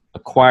be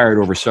acquired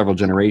over several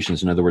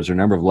generations. In other words, there are a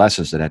number of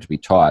lessons that have to be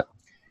taught.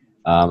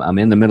 I'm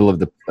in the middle of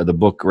the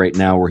book right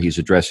now where he's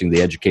addressing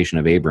the education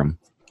of Abraham,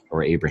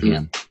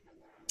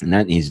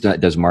 and he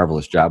does a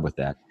marvelous job with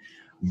that.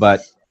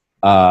 But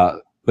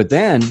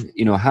then,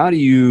 how do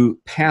you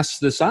pass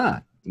this on?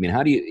 I mean,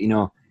 how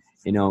do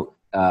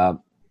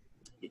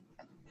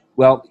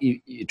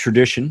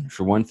tradition,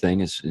 for one thing,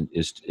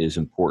 is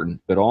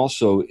important, but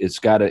also it's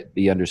got to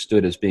be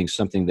understood as being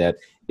something that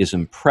is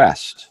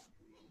impressed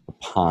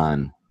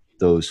upon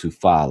those who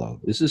follow.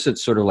 This isn't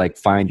sort of like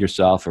find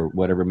yourself or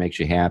whatever makes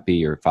you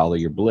happy or follow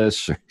your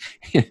bliss. Or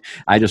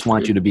I just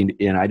want you to be,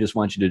 and I just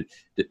want you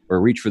to or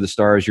reach for the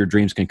stars. Your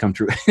dreams can come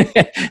true.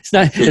 It's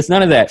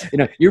none of that.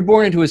 You're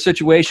born into a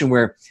situation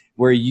where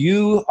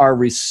you are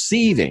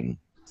receiving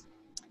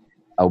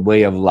a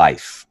way of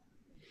life.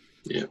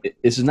 Yeah.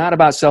 This is not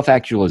about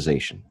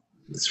self-actualization.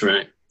 That's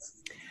right.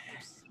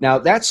 Now,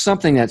 that's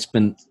something that's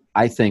been,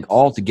 I think,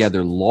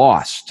 altogether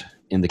lost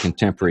in the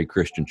contemporary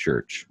Christian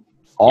church.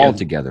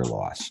 Altogether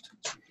lost.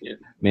 Yeah.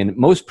 I mean,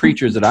 most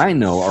preachers that I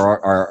know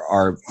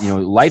are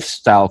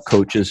lifestyle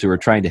coaches who are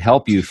trying to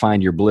help you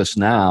find your bliss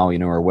now,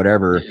 or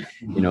whatever.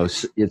 Yeah.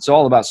 It's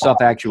all about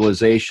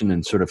self-actualization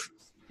and sort of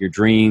your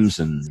dreams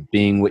and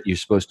being what you're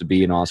supposed to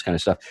be and all this kind of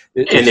stuff.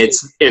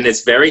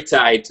 It's very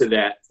tied to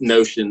that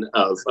notion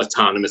of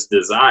autonomous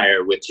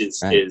desire, which is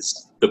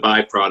the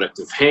byproduct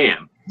of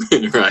Ham.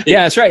 Right?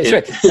 Yeah, that's right.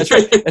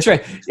 That's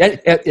right.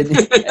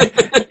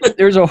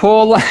 There's a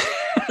whole lot.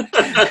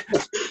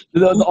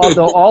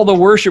 All the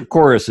worship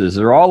choruses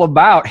are all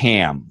about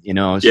Ham,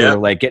 sort of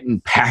like getting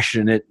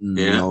passionate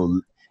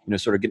and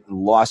sort of getting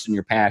lost in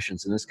your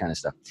passions and this kind of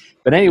stuff.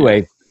 But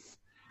anyway,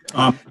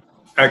 I'm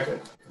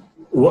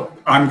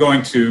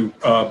going to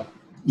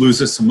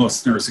lose us some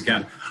listeners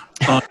again.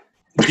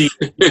 The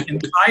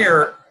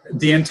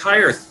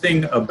entire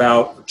thing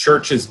about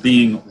churches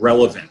being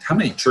relevant. How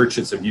many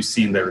churches have you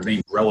seen that are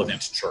named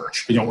Relevant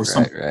Church?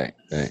 Right.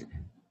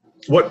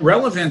 What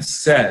relevance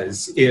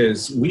says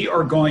is we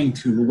are going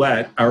to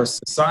let our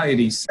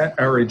society set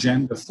our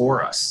agenda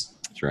for us.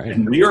 That's right.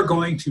 And we are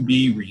going to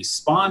be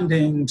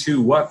responding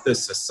to what the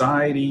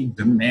society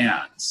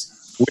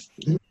demands,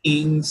 which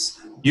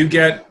means you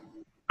get,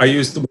 I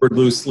use the word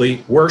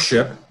loosely,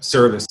 worship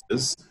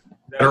services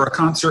that are a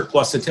concert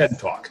plus a TED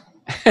Talk.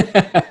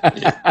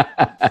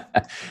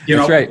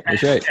 That's right.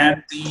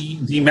 And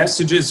the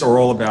messages are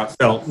all about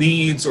felt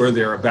needs, or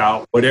they're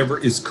about whatever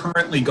is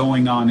currently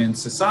going on in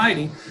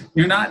society.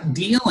 You're not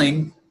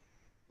dealing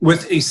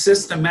with a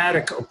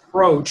systematic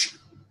approach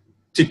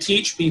to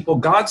teach people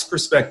God's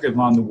perspective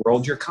on the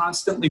world. You're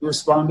constantly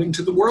responding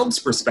to the world's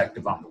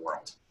perspective on the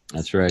world.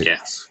 That's right.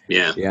 Yes.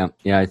 Yeah.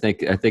 Yeah. I think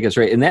that's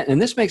right.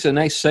 And this makes a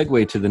nice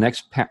segue to the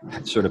next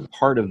sort of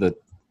part of the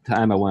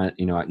time I want,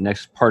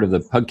 next part of the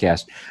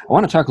podcast. I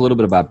want to talk a little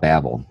bit about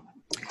Babel,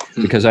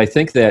 because I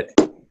think that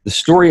the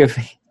story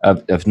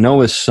of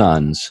Noah's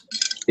sons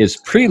is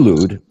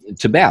prelude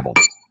to Babel.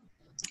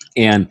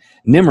 And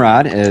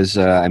Nimrod, as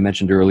I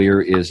mentioned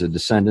earlier, is a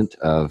descendant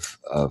of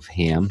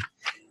Ham.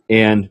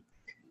 And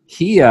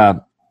he,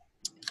 we're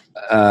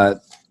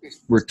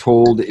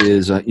told,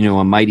 is a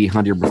mighty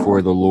hunter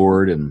before the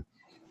Lord, and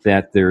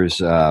that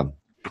there's and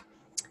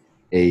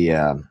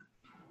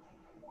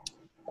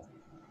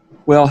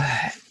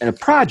a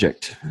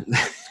project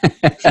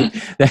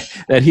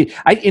that he,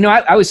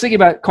 I was thinking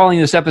about calling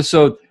this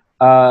episode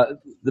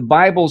the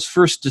Bible's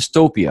first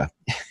dystopia.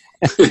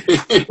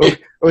 What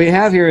we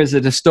have here is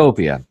a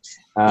dystopia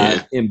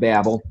in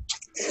Babel,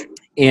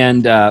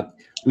 and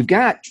we've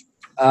got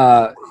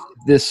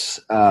this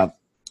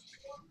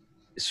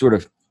sort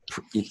of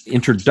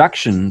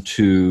introduction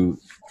to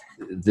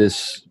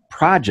this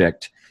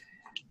project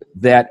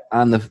that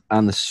on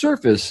the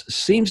surface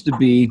seems to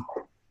be,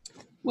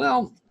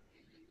 well,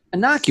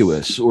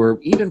 innocuous or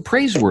even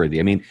praiseworthy.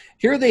 I mean,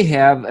 here they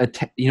have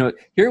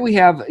here we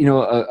have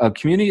a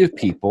community of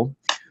people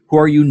who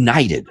are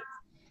united.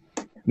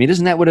 I mean,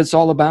 isn't that what it's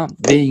all about?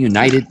 Being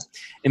united.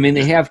 I mean,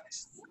 they have.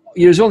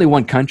 There's only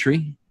one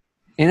country.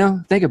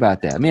 Think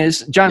about that. I mean,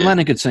 John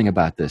Lennon could sing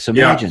about this.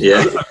 Imagine.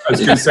 Yeah. I was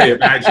going to say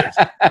imagine.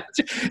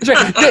 That's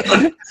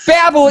right.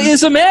 Babel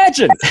is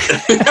imagine.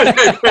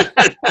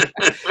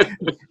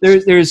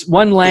 There's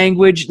one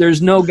language.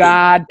 There's no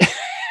God.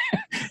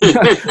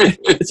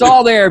 It's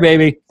all there,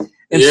 baby.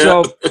 And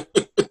so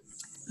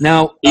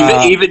now,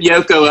 even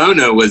Yoko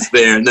Ono was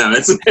there. No,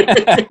 it's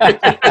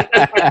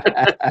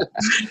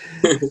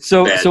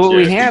so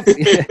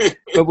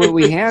what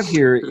we have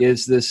here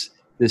is this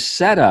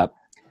setup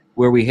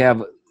where we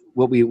have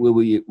what we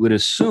would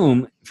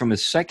assume from a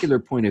secular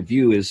point of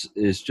view is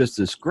just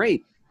this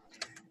great,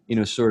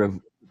 sort of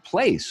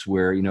place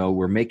where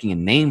we're making a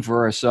name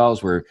for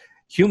ourselves. We're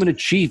human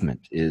achievement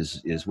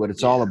is what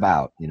it's all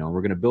about. You know,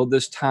 we're going to build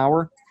this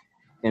tower,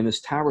 and this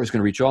tower is going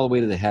to reach all the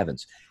way to the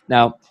heavens.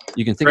 Now,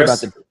 you can think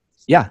Chris, about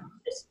yeah.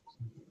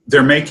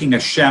 They're making a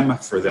Shem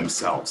for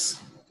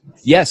themselves.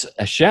 Yes,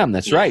 Hashem.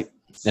 That's right.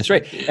 That's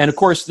right. And of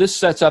course, this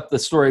sets up the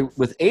story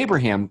with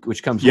Abraham,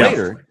 which comes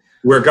later,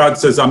 where God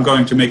says, "I'm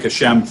going to make a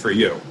Shem for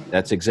you."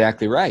 That's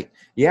exactly right.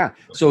 Yeah.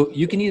 So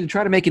you can either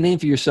try to make a name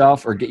for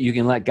yourself, or you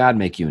can let God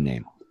make you a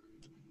name.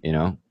 You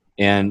know,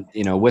 and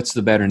you know, what's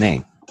the better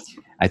name?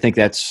 I think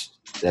that's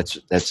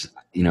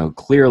you know,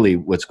 clearly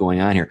what's going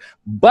on here.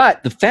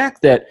 But the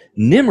fact that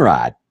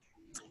Nimrod,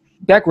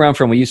 back around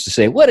from, we used to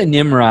say, "What a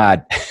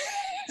Nimrod,"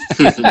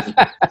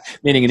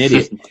 meaning an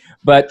idiot.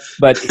 But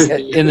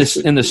in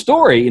the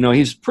story, you know,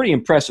 he's a pretty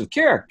impressive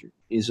character.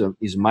 He's a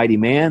mighty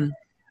man,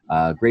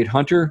 great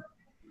hunter,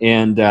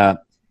 and I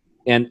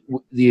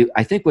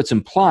think what's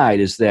implied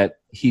is that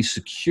he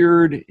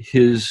secured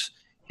his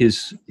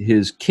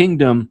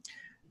kingdom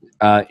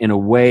in a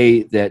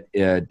way that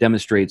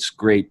demonstrates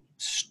great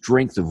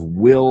strength of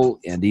will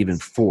and even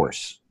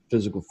force,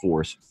 physical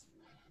force.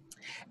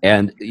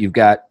 And you've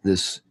got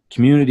this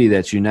community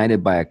that's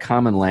united by a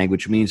common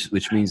language,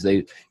 which means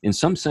they, in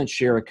some sense,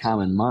 share a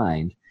common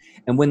mind.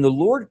 And when the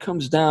Lord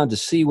comes down to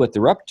see what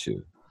they're up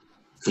to,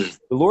 the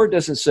Lord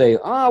doesn't say,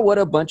 what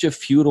a bunch of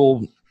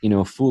futile, you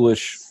know,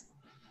 foolish,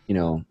 you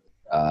know,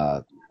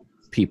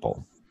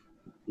 people.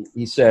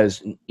 He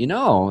says, you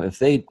know, if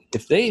they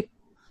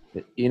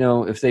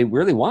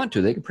really want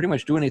to, they can pretty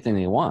much do anything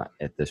they want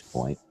at this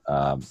point,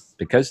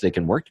 because they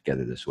can work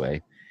together this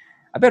way.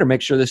 I better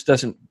make sure this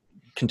doesn't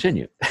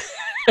continue.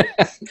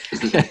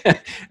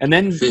 And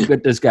then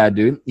what does God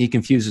do? He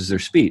confuses their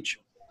speech.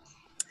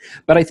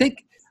 But I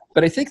think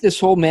this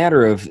whole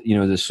matter of, you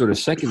know, this sort of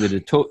secular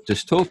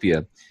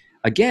dystopia,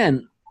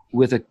 again,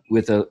 with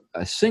a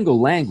single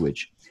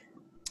language,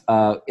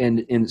 and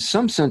in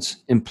some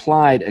sense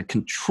implied a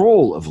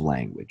control of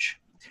language,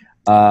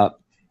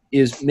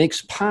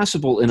 makes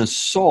possible an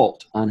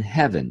assault on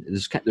heaven.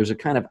 There's a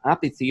kind of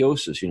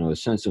apotheosis, you know, a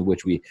sense in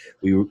which we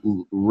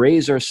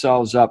raise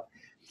ourselves up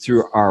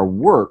through our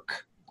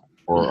work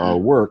or our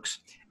works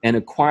and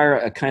acquire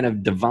a kind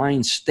of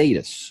divine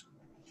status.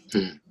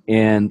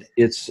 And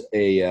it's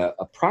a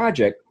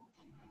project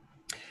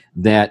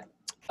that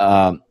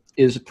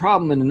is a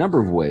problem in a number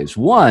of ways.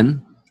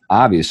 One,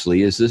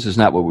 obviously, is this is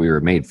not what we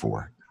were made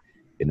for.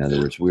 In other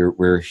words,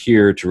 we're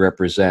here to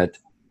represent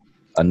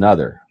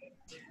another.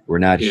 We're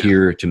not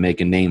here to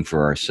make a name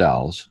for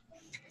ourselves.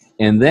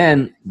 And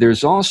then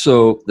there's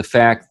also the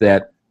fact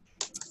that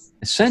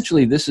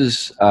essentially this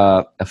is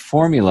a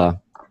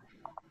formula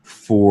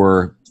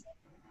for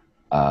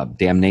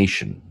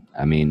damnation.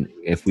 I mean,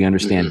 if we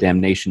understand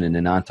damnation in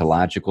an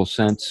ontological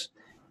sense,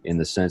 in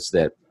the sense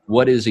that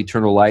what is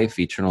eternal life?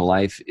 Eternal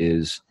life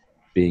is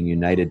being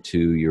united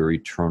to your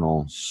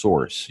eternal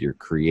source, your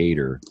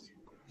creator,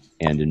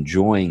 and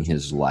enjoying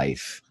his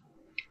life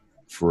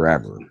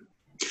forever.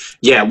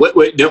 Yeah,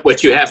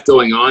 what you have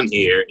going on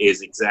here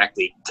is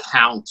exactly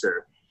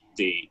counter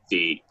the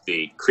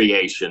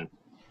creation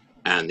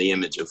and the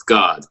image of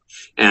God.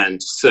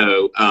 And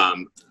so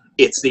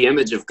it's the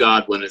image of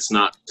God when it's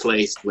not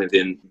placed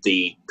within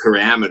the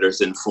parameters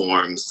and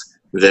forms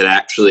that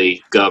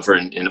actually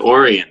govern and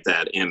orient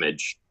that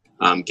image,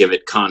 give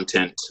it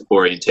content,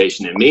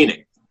 orientation, and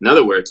meaning. In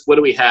other words, what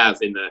do we have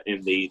in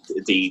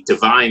the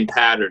divine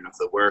pattern of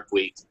the work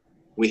week?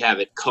 We have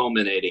it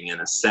culminating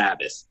in a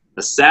Sabbath.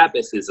 A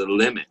Sabbath is a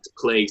limit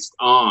placed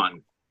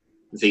on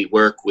the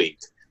work week,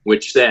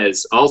 which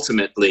says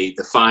ultimately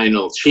the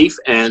final chief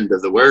end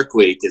of the work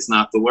week is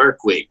not the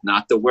work week,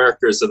 not the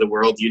workers of the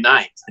world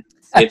unite.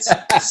 It's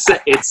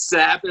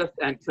Sabbath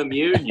and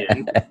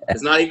communion.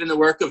 It's not even the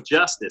work of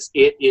justice.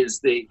 It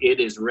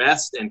is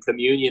rest and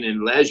communion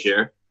and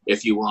leisure,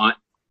 if you want,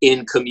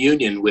 in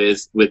communion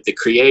with the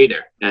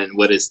Creator. And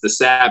what is the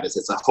Sabbath?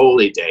 It's a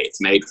holy day.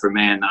 It's made for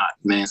man, not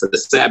man for the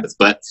Sabbath.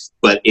 But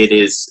it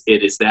is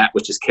that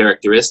which is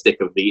characteristic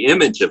of the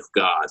image of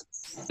God.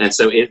 And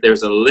so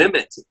there's a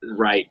limit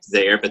right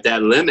there, but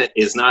that limit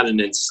is not an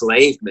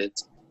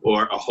enslavement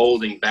or a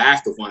holding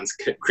back of one's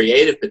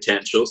creative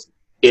potentials.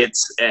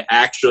 It's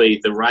actually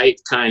the right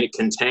kind of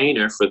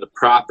container for the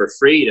proper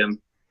freedom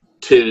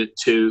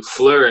to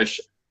flourish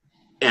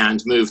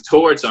and move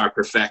towards our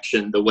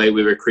perfection the way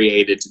we were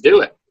created to do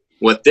it.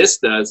 What this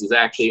does is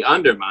actually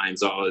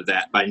undermines all of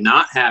that. By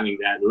not having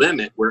that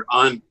limit, we're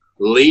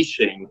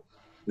unleashing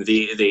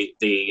the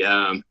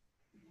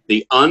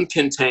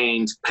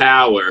uncontained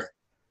power,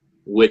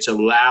 which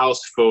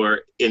allows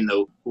for, in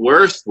the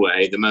worst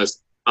way, the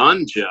most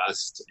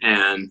unjust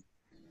and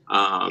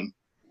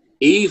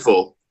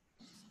evil,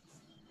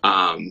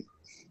 I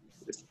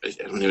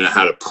don't even know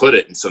how to put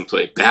it in some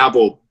place,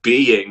 Babel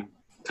being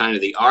kind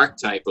of the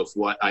archetype of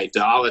what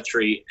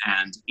idolatry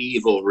and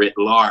evil writ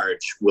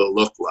large will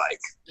look like.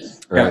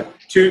 Right.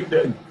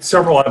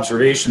 Several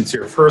observations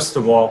here. First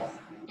of all,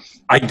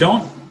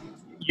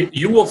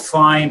 you will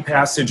find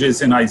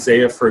passages in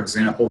Isaiah, for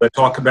example, that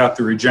talk about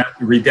the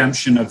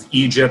redemption of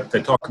Egypt,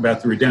 that talk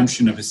about the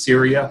redemption of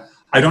Assyria.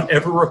 I don't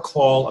ever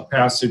recall a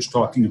passage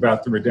talking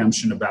about the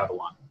redemption of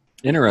Babylon.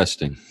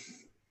 Interesting.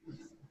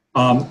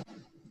 A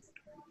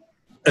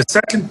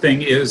second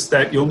thing is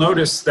that you'll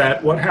notice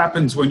that what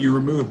happens when you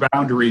remove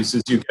boundaries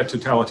is you get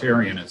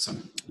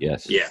totalitarianism.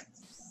 Yes. Yeah.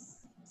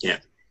 Yeah.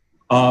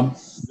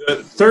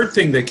 The third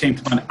thing that came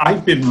to mind,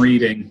 I've been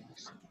reading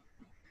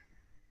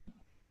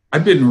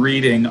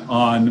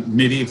on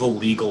medieval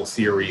legal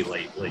theory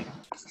lately,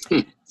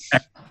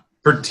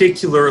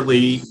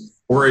 particularly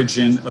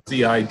origin of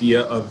the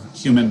idea of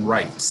human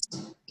rights,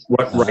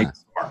 what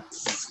rights are.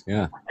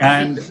 Yeah.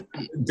 And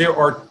there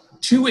are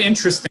two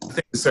interesting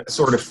things that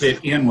sort of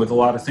fit in with a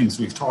lot of things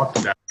we've talked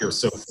about here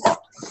so far.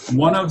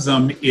 One of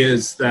them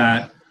is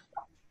that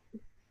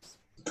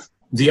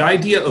the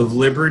idea of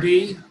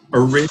liberty,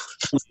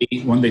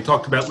 originally, when they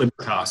talked about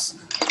libertas,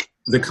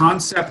 the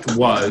concept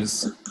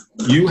was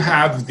you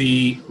have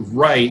the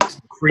right,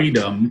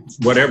 freedom,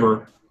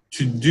 whatever,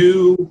 to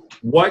do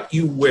what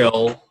you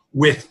will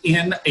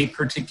within a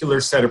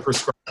particular set of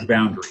prescribed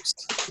boundaries.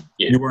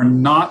 Yeah. You are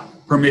not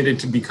permitted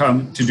to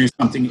do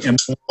something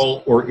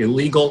immoral or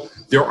illegal.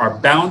 There are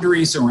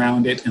boundaries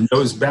around it, and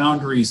those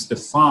boundaries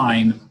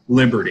define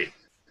liberty.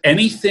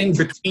 Anything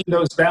between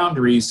those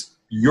boundaries,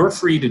 you're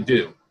free to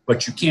do,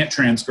 but you can't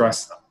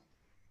transgress them.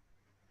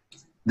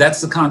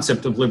 That's the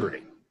concept of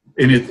liberty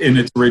in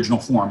its original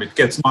form. It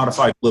gets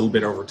modified a little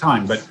bit over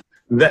time, but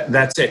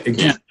that's it.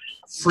 Again,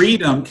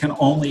 freedom can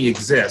only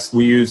exist.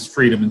 We use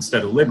freedom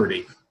instead of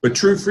liberty, but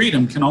true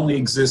freedom can only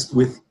exist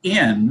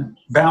within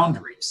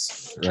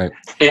boundaries. Right.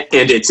 And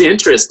it's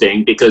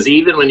interesting because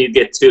even when you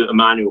get to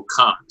Immanuel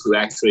Kant, who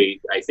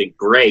actually, I think,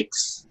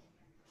 breaks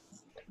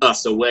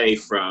us away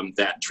from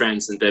that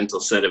transcendental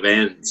set of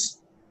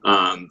ends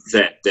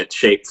that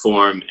shape,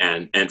 form,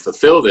 and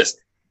fulfill this,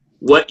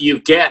 what you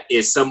get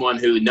is someone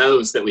who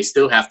knows that we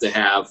still have to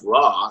have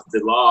law.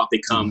 The law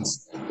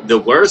becomes the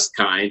worst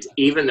kind,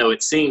 even though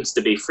it seems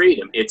to be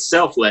freedom. It's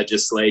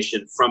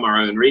self-legislation from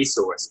our own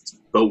resources.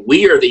 But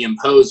we are the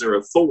imposer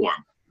of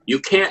form. You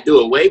can't do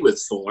away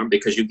with form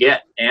because you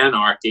get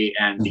anarchy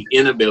and the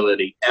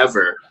inability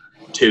ever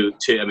to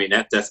I mean,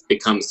 that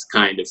becomes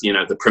kind of,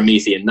 the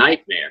Promethean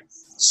nightmare.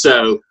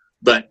 So,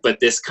 but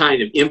this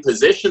kind of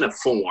imposition of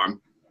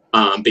form,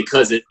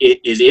 because it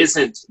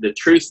isn't the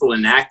truthful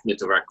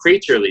enactment of our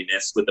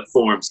creatureliness with the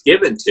forms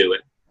given to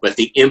it, but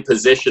the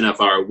imposition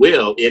of our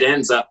will, it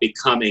ends up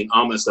becoming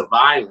almost a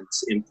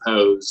violence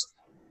imposed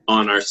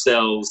on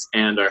ourselves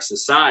and our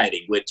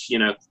society, which,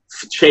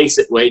 chase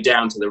it way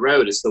down to the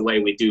road is the way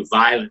we do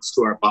violence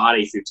to our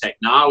body through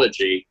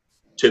technology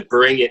to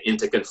bring it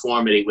into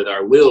conformity with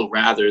our will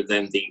rather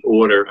than the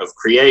order of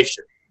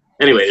creation.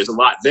 Anyway, there's a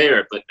lot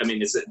there, but I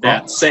mean, is it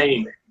that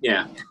same?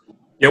 Yeah.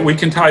 Yeah, we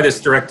can tie this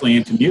directly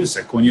into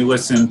music. When you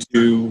listen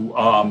to,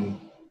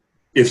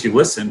 if you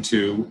listen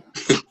to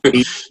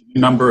a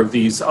number of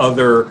these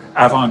other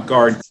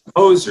avant-garde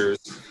composers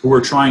who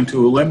are trying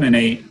to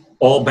eliminate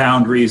all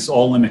boundaries,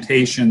 all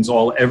limitations,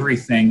 all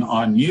everything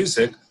on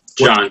music.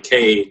 John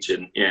Cage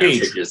and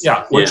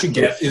what you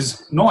get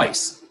is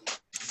noise.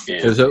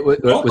 Yeah.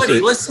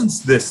 Nobody listens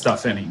to this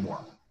stuff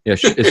anymore. Yeah,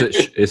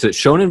 is it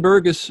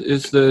Schoenberg? Is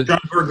the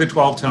Schoenberg, the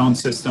 12-tone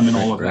system, and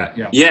all of that?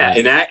 Yeah.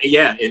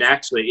 Yeah, and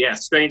actually,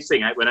 strange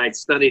thing. When I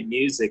studied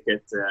music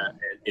at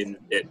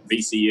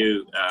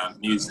VCU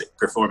Music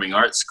Performing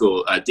Arts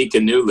School,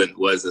 Deacon Newland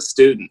was a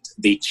student,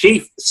 the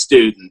chief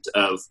student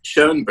of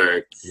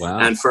Schoenberg. Wow.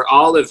 And for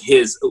all of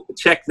his,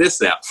 check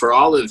this out, for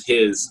all of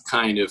his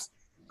kind of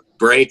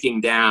breaking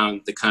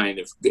down the kind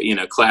of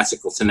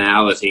classical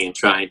tonality and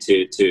trying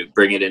to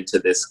bring it into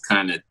this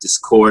kind of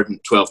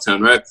discordant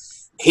 12-tone road.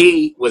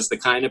 He was the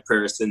kind of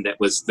person that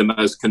was the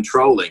most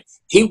controlling.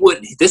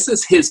 This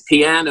is his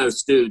piano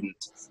student.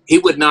 He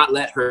would not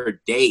let her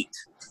date.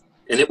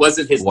 And it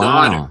wasn't his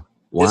daughter.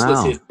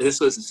 Wow. This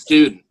was a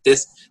student.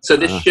 This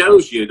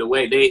shows you the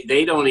way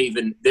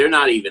they're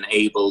not even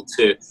able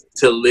to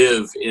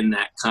live in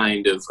that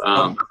kind of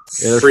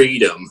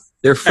freedom.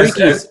 They're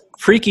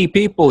freaky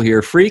people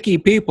here. Freaky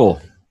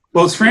people.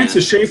 Well, as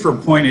Francis Schaeffer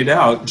pointed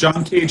out,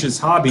 John Cage's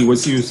hobby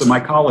was he was a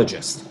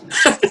mycologist.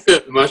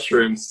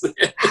 Mushrooms.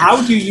 How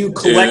do you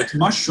collect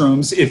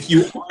mushrooms if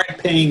you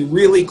aren't paying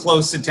really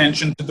close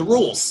attention to the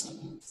rules?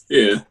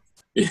 Yeah.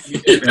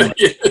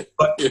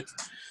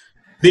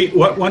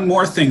 But one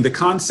more thing, the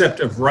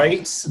concept of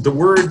rights, the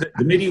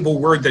medieval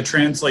word that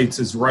translates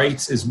as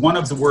rights is one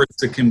of the words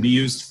that can be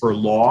used for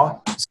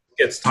law. So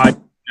it gets tied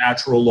to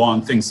natural law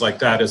and things like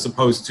that, as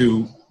opposed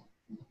to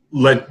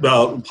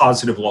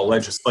positive law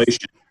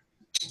legislation.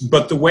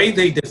 But the way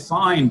they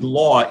defined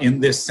law in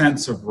this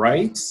sense of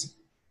rights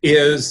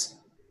is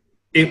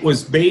it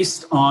was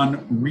based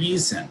on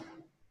reason.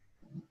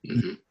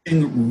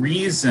 In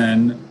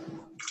reason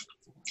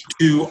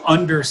to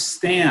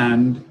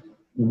understand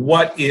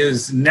what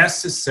is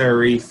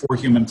necessary for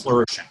human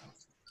flourishing.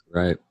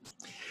 Right.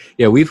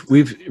 Yeah, we've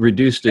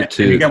reduced it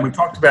to... And again, we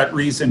talked about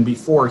reason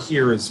before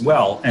here as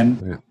well,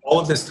 and all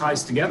of this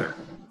ties together.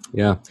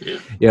 Yeah.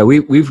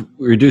 We've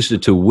reduced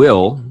it to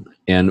will,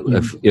 and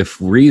if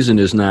reason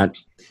is not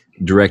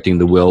directing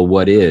the will,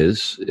 what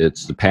is?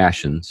 It's the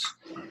passions.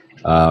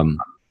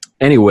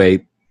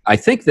 Anyway, I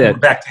think that We're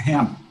back to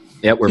Ham.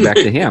 Yeah, we're back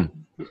to Ham.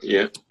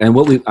 Yeah.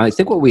 And I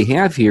think what we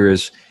have here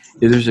is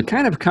there's a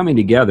kind of coming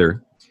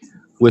together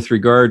with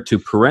regard to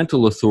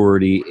parental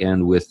authority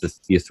and with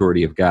the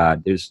authority of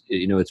God. There's,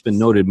 it's been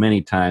noted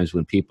many times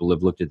when people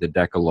have looked at the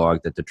Decalogue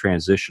that the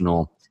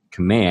transitional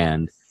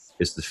command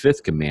is the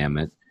fifth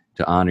commandment,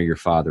 to honor your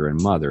father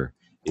and mother.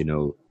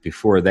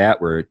 Before that,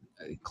 we're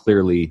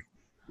clearly,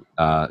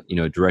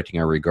 directing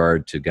our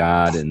regard to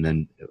God, and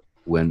then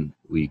when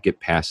we get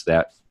past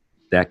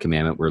that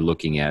commandment, we're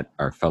looking at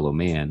our fellow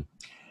man.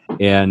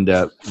 And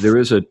there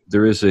is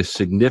a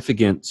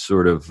significant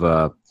sort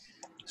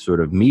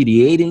of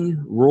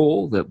mediating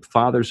role that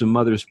fathers and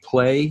mothers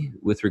play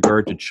with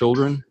regard to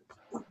children.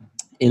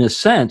 In a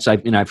sense,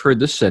 I've heard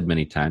this said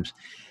many times,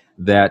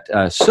 that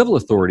civil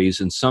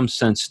authorities in some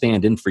sense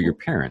stand in for your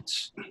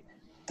parents.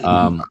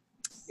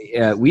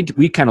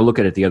 We kind of look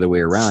at it the other way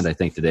around, I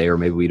think, today, or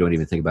maybe we don't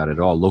even think about it at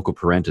all. Local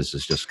parentis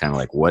is just kind of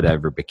like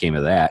whatever became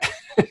of that.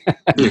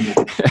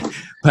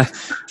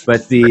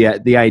 but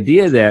the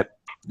idea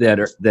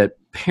that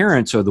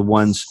parents are the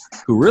ones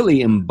who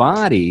really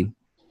embody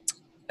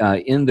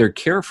in their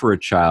care for a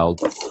child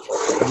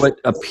what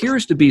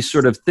appears to be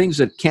sort of things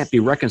that can't be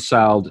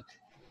reconciled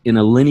in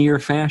a linear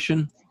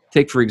fashion.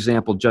 Take, for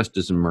example,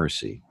 justice and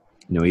mercy.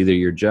 Either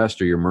you're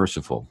just or you're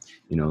merciful.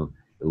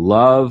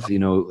 Love,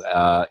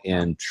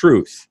 and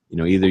truth.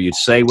 Either you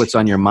say what's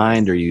on your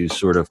mind or you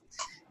sort of,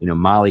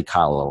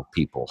 mollycoddle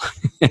people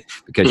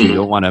because you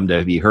don't want them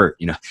to be hurt.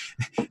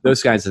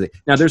 Those kinds of things.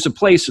 Now, there's a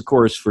place, of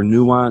course, for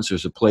nuance.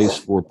 There's a place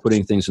for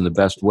putting things in the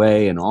best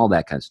way and all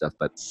that kind of stuff.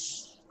 But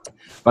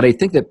I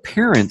think that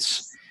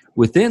parents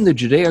within the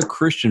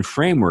Judeo-Christian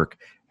framework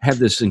have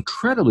this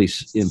incredibly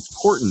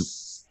important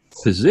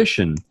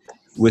position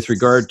with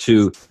regard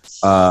to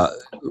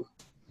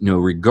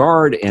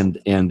regard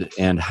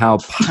and how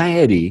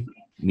piety,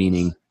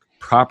 meaning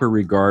proper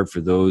regard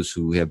for those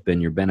who have been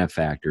your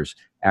benefactors,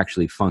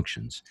 actually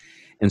functions.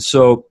 And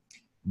so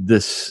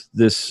this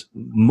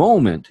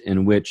moment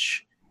in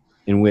which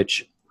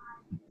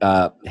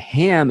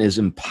Ham is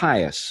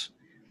impious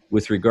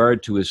with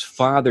regard to his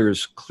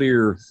father's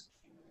clear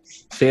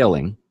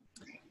failing,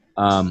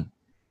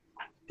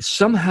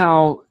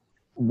 somehow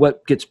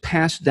what gets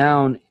passed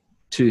down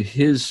to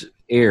his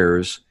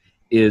heirs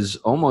is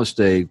almost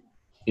a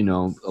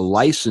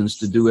license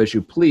to do as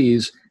you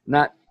please,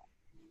 not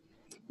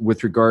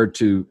with regard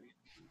to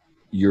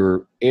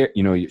your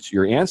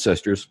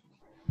ancestors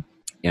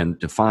and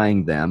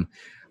defying them,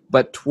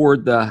 but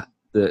toward the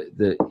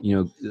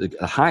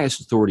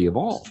highest authority of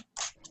all,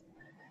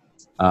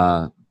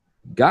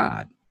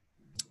 God.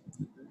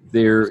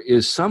 There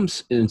is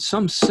in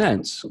some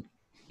sense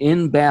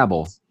in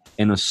Babel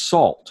an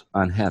assault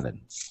on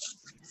heaven.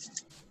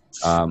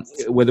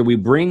 Whether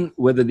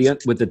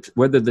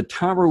the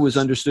tower was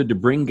understood to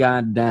bring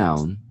God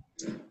down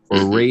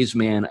or raise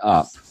man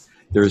up,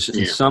 there's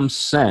in some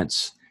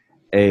sense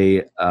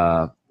a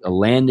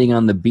landing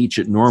on the beach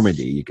at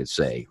Normandy, you could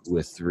say,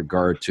 with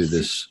regard to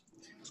this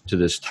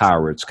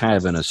tower. It's kind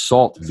of an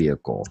assault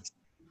vehicle.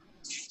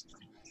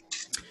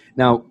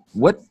 Now,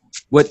 what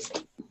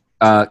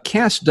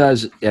Cass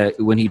does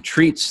when he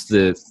treats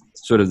the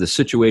sort of the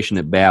situation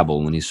at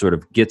Babel, when he sort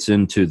of gets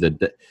into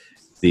the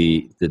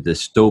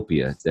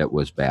dystopia that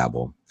was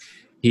Babel,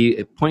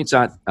 he points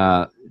out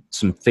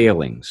some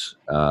failings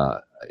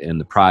in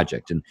the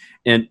project,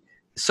 and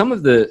some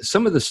of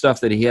the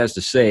stuff that he has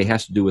to say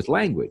has to do with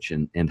language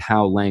and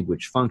how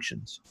language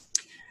functions.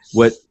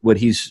 What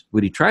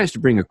he tries to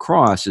bring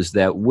across is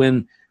that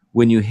when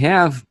you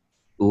have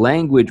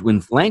language,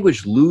 when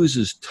language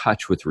loses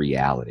touch with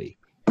reality,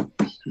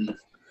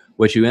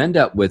 what you end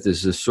up with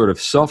is this sort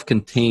of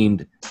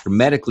self-contained,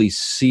 hermetically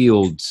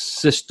sealed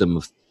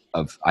system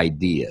of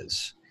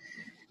ideas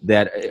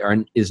that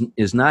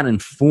is not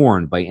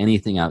informed by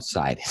anything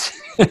outside it.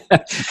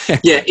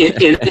 Yeah,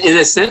 in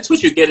a sense,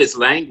 what you get is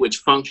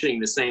language functioning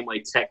the same way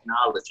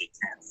technology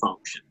can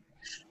function.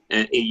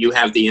 And you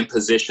have the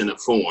imposition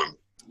of form,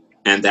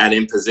 and that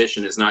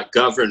imposition is not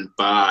governed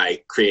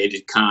by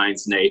created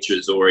kinds,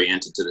 natures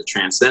oriented to the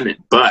transcendent,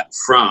 but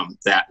from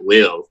that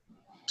will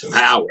to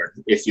power,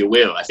 if you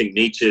will. I think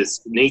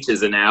Nietzsche's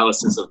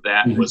analysis of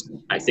that was,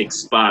 I think,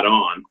 spot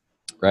on.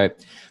 Right.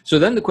 So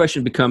then the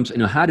question becomes,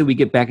 how do we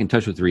get back in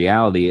touch with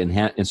reality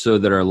and so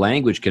that our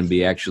language can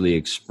be actually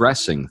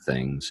expressing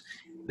things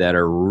that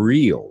are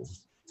real,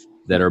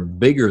 that are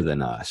bigger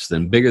than us,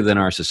 bigger than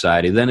our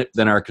society,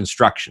 than our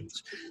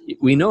constructions.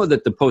 We know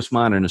that the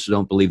postmodernists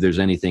don't believe there's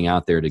anything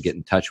out there to get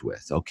in touch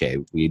with. Okay,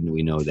 we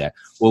know that.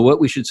 Well, what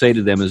we should say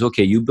to them is,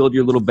 okay, you build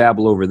your little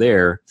Babel over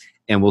there,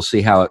 and we'll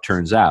see how it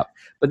turns out.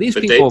 But these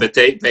people,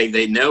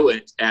 they know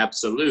it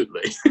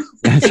absolutely.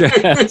 That's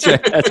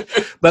right.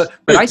 But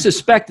I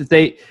suspect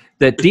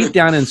that deep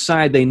down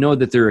inside they know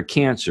that they're a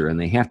cancer and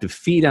they have to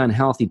feed on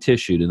healthy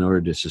tissue in order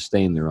to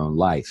sustain their own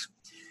life,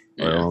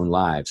 their own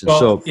lives. And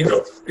well,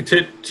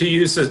 to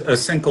use a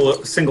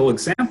single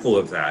example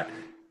of that,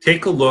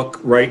 take a look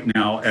right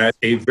now at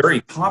a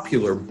very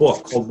popular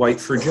book called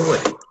White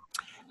Fragility.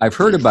 I've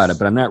heard about it,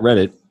 but I've not read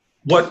it.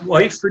 what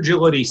white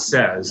fragility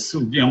says,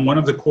 one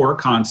of the core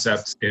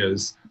concepts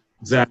is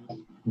that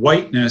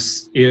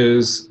whiteness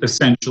is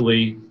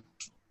essentially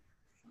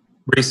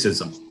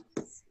racism.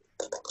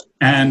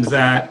 And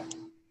that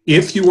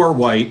if you are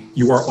white,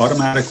 you are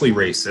automatically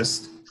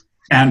racist,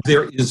 and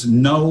there is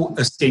no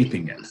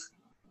escaping it.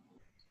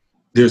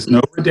 There's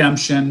no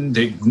redemption,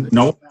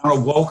 no amount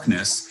of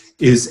wokeness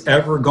is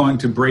ever going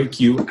to break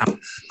you out of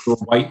your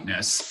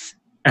whiteness,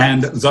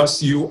 and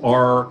thus you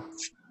are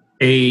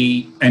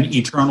an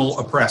eternal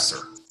oppressor.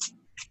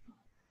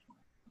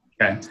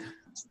 Okay.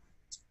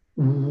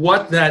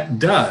 What that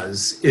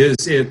does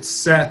is it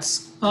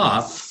sets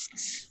up a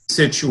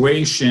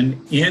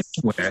situation in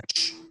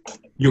which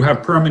you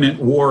have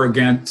permanent war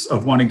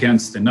of one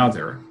against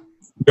another.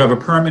 You have a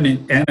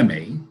permanent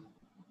enemy,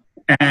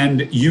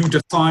 and you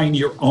define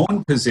your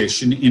own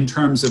position in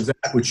terms of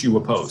that which you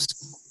oppose.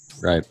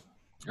 Right.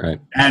 Right.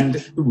 And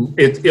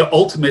it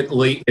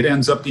ultimately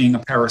ends up being a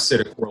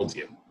parasitic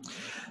worldview.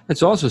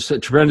 It's also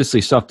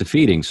tremendously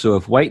self-defeating. So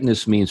if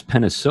whiteness means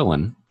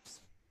penicillin,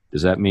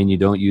 does that mean you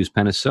don't use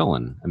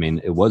penicillin? I mean,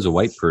 it was a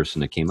white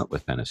person that came up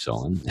with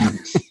penicillin.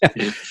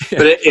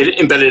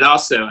 but it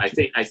also, I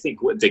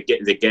think what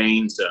the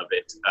gains of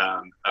it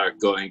are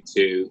going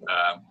to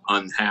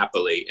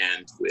unhappily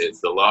end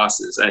with the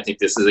losses. I think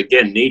this is,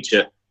 again,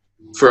 Nietzsche,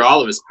 for all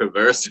of his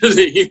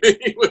perversity,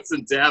 he was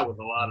endowed with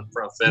a lot of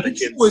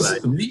prophetic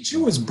insight. Nietzsche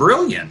was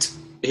brilliant.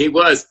 He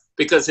was,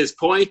 because his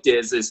point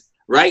is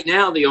right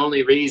now the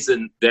only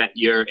reason that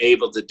you're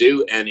able to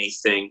do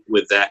anything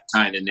with that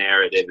kind of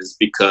narrative is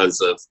because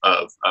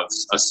of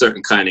a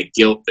certain kind of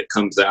guilt that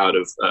comes out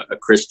of a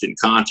Christian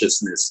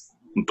consciousness,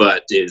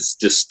 but is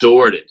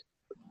distorted.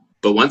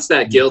 But once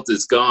that guilt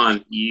is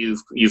gone,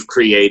 you've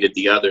created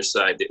the other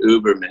side, the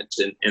Ubermensch,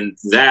 and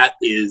that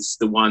is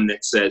the one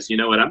that says, you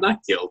know what, I'm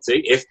not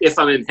guilty. If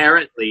I'm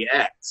inherently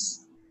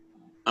X,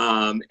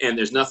 and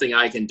there's nothing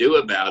I can do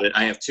about it,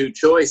 I have two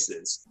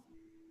choices.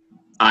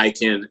 I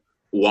can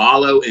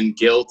wallow in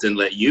guilt and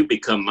let you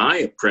become my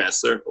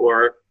oppressor,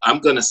 or I'm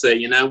going to say,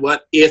 you know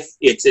what, if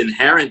it's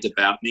inherent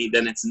about me,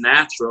 then it's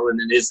natural,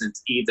 and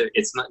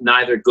it's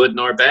neither good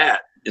nor bad.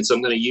 And so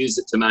I'm going to use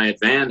it to my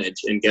advantage.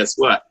 And guess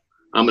what?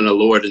 I'm going to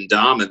lord and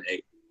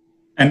dominate.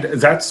 And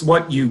that's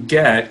what you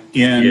get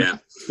in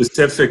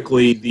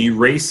specifically the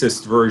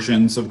racist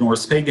versions of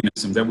Norse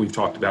paganism that we've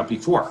talked about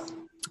before.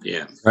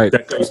 Yeah, right.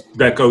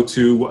 That go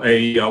to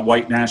a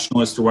white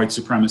nationalist or white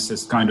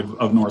supremacist kind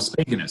of Norse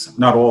paganism.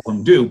 Not all of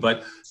them do,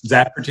 but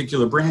that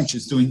particular branch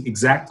is doing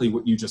exactly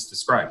what you just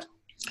described.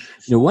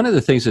 One of the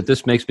things that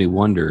this makes me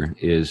wonder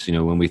is,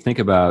 when we think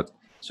about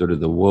sort of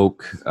the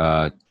woke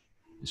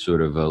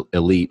sort of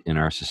elite in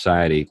our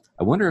society,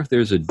 I wonder if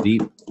there's a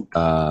deep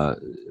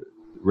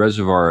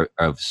reservoir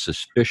of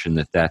suspicion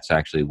that that's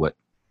actually what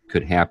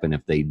could happen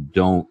if they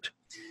don't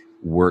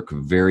work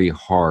very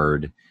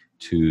hard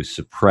to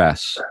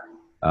suppress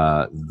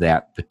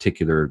that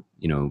particular,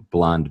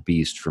 blonde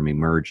beast from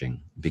emerging.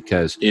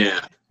 Because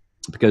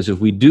if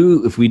we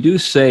do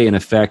say in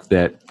effect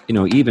that,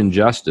 even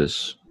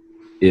justice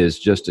is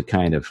just a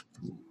kind of,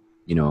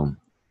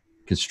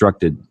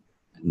 constructed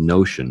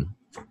notion.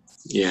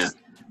 Yeah.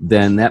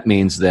 Then that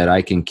means that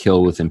I can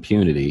kill with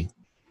impunity,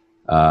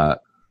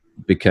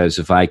 because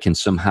if I can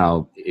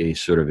somehow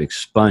sort of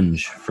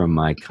expunge from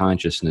my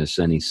consciousness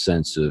any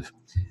sense of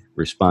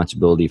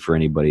responsibility for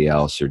anybody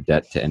else or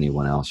debt to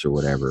anyone else or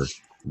whatever,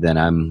 then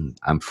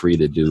I'm free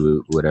to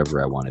do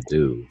whatever I want to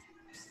do.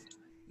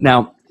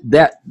 Now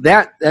that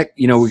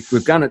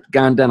we've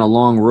gone down a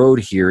long road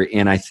here,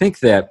 and I think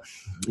that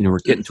we're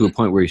getting to a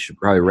point where we should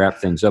probably wrap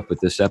things up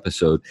with this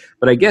episode.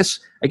 But I guess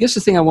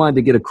the thing I wanted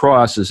to get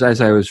across is, as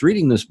I was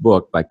reading this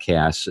book by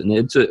Cass, and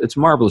it's a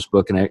marvelous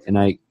book, and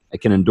I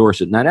can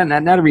endorse it. Not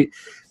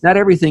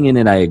everything in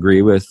it I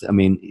agree with. I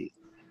mean,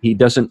 he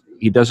doesn't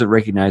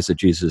recognize that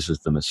Jesus is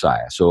the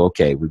Messiah. So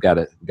okay, we've got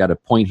a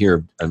point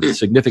here of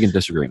significant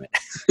disagreement.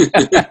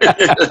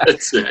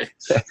 That's right.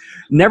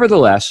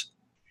 Nevertheless,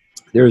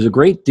 there is a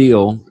great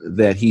deal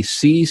that he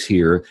sees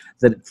here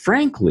that,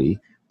 frankly,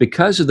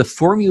 because of the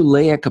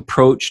formulaic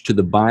approach to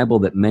the Bible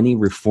that many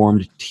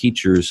Reformed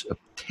teachers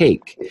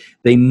take,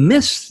 they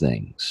miss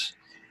things.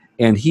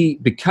 And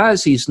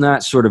because he's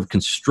not sort of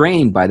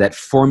constrained by that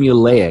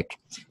formulaic,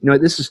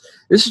 this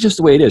is just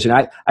the way it is.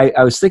 And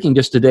I was thinking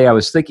just today, I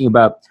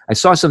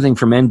saw something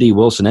from N.D.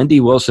 Wilson. N.D.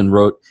 Wilson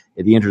wrote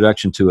the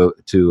introduction to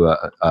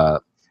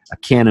a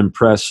Canon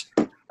Press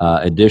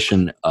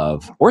edition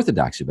of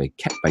Orthodoxy by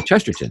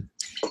Chesterton.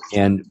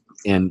 And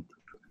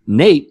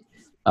Nate,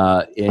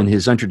 in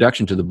his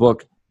introduction to the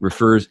book,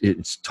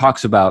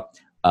 talks about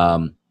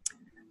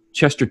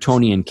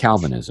Chestertonian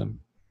Calvinism.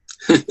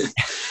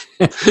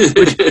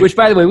 which,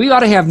 by the way, we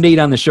ought to have Nate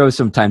on the show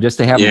sometime just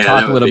to have him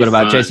talk a little bit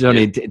about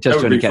Chestertonian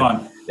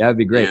Calvinism. That would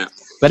be great. Yeah.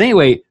 But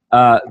anyway,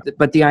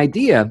 but the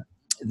idea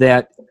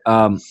that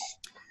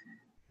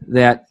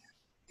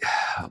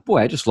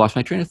boy, I just lost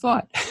my train of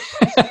thought.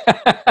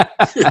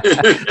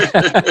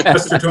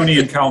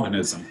 Chestertonian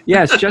Calvinism.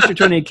 Yes,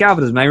 Chestertonian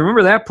Calvinism. I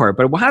remember that part,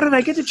 but how did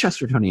I get to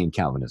Chestertonian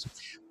Calvinism?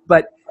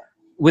 But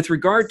with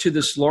regard to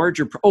this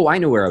larger, I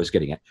know where I was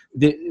getting at.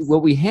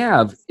 What we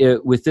have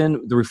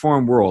within the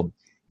Reformed world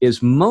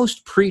is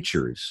most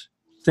preachers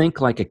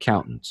think like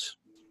accountants.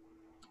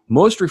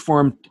 Most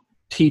Reformed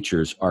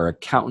teachers are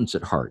accountants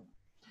at heart.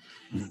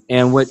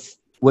 And what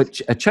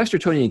a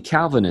Chestertonian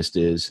Calvinist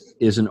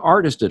is an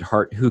artist at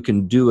heart who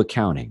can do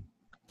accounting.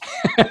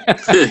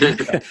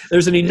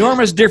 There's an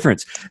enormous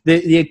difference.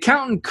 The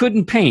accountant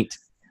couldn't paint,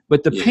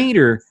 but the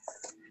painter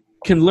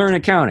can learn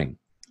accounting.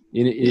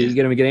 You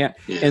get what I'm getting at?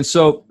 Yeah. And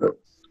so,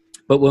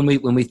 but when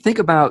we think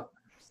about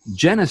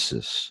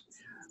Genesis,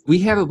 we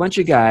have a bunch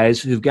of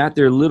guys who've got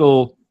their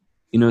little,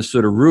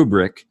 sort of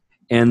rubric,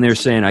 and they're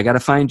saying, I got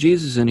to find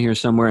Jesus in here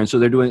somewhere. And so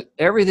they're doing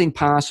everything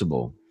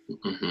possible.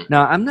 Mm-hmm.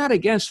 Now, I'm not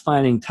against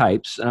finding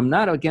types, and I'm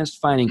not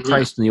against finding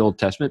Christ in the Old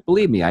Testament.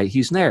 Believe me,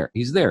 he's there.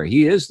 He's there.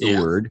 He is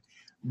the Word.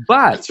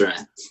 But that's right.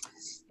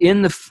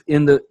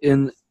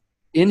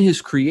 In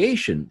his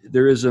creation,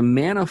 there is a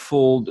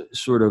manifold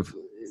sort of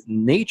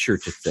nature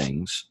to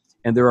things,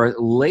 and there are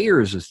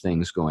layers of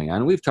things going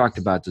on. We've talked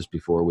about this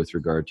before with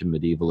regard to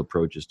medieval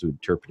approaches to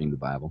interpreting the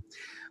Bible.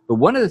 But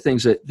one of the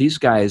things that these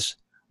guys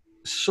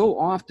so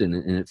often,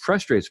 and it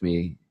frustrates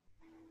me,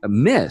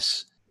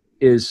 miss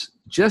is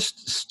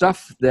just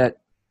stuff that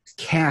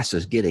Cass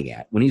is getting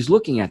at. When he's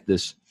looking at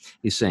this,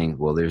 he's saying,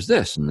 well, there's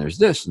this, and there's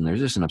this, and there's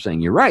this. And I'm saying,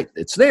 you're right.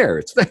 It's there.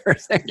 It's there.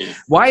 It's there. Yeah.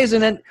 Why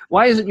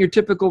isn't your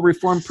typical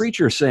Reformed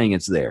preacher saying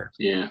it's there?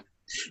 Yeah.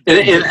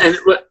 And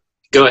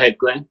go ahead,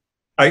 Glenn.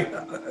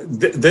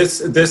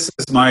 This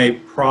is my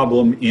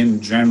problem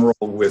in general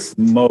with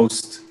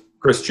most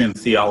Christian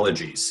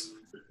theologies,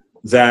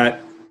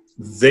 that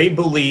they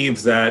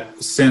believe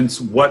that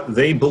since what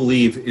they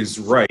believe is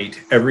right,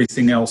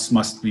 everything else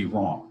must be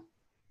wrong.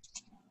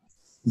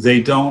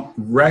 They don't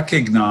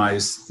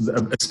recognize,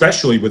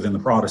 especially within the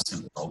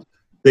Protestant world,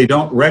 they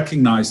don't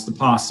recognize the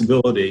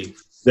possibility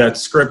that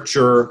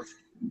Scripture,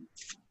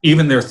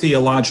 even their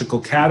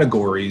theological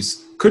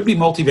categories, could be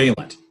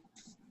multivalent.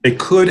 They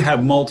could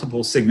have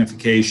multiple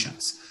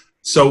significations.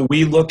 So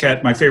we look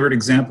at, my favorite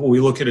example, we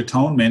look at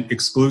atonement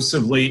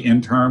exclusively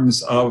in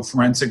terms of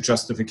forensic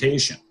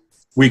justification.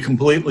 We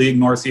completely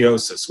ignore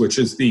theosis, which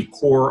is the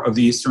core of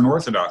the Eastern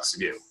Orthodox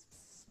view.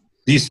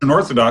 The Eastern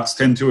Orthodox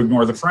tend to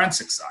ignore the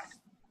forensic side.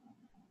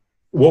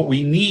 What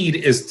we need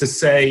is to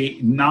say,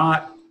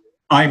 not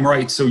I'm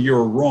right, so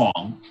you're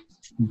wrong,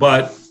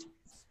 but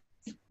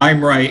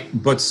I'm right,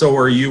 but so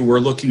are you. We're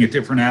looking at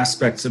different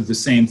aspects of the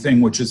same thing,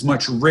 which is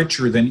much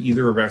richer than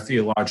either of our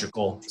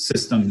theological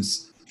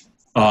systems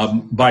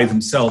by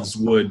themselves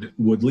would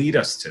lead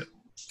us to.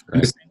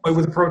 Right. The same way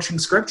with approaching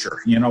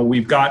Scripture.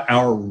 We've got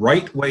our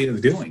right way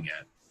of doing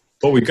it,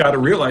 but we've got to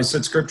realize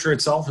that Scripture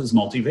itself is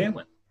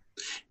multivalent.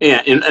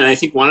 Yeah, and I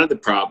think one of the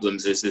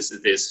problems is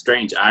this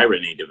strange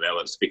irony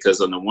develops, because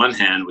on the one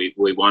hand,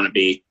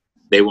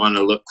 they want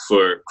to look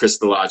for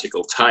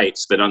Christological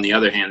types, but on the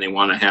other hand, they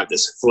want to have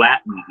this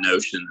flattened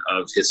notion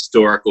of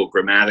historical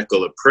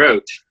grammatical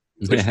approach,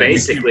 which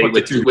basically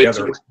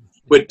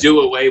would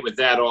do away with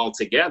that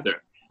altogether.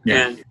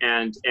 Yeah.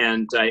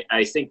 And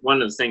I think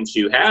one of the things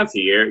you have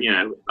here,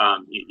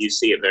 you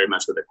see it very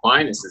much with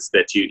Aquinas, is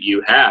that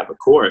you have, of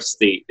course,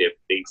 the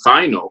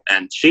final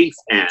and chief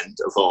end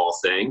of all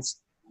things,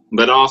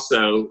 but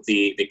also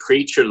the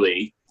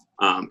creaturely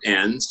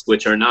ends,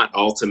 which are not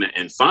ultimate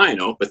and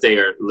final, but they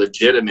are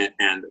legitimate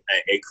and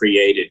a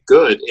created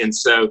good. And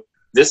so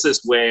this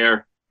is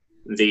where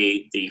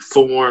the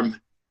form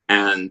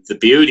and the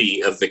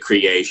beauty of the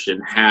creation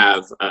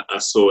have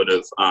a sort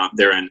of,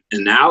 they're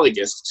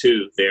analogous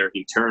to their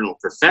eternal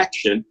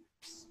perfection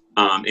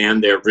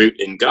and their root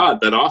in God,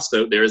 but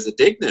also there is a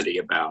dignity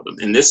about them.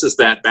 And this is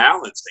that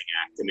balancing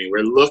act. I mean,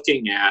 we're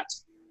looking at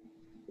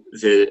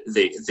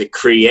the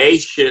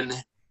creation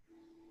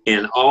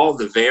in all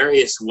the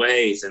various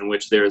ways in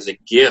which there is a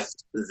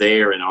gift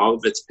there in all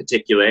of its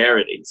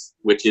particularities,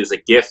 which is a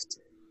gift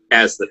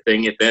as the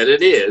thing that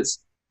it is,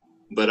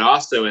 but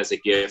also as a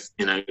gift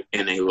in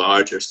a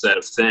larger set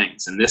of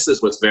things. And this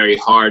is what's very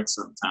hard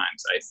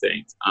sometimes, I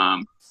think.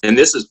 And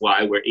this is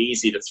why we're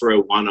easy to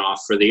throw one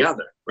off for the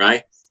other,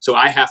 right? So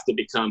I have to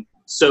become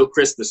so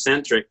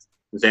Christocentric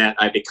that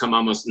I become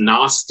almost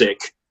Gnostic,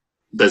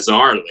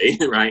 bizarrely,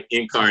 right?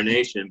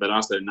 Incarnation, but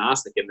also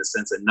Gnostic in the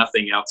sense that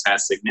nothing else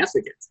has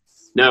significance.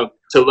 No,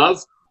 to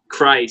love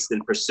Christ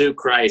and pursue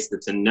Christ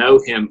and to know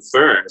him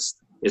first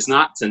is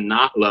not to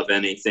not love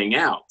anything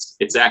else.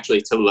 It's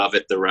actually to love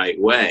it the right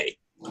way.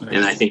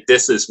 And I think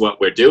this is what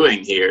we're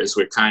doing here, is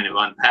we're kind of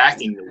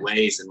unpacking the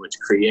ways in which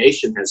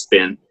creation has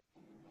been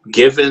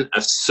given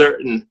a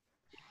certain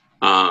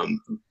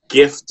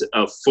gift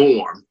of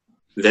form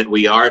that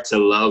we are to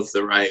love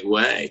the right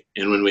way.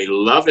 And when we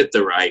love it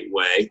the right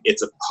way,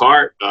 it's a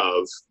part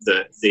of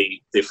the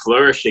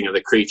flourishing of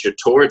the creature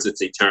towards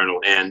its eternal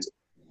end,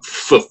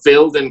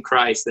 fulfilled in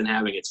Christ and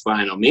having its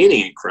final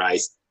meaning in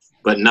Christ,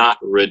 but not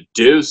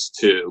reduced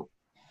to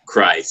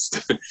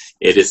Christ.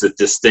 It is a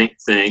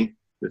distinct thing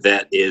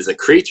that is a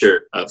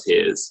creature of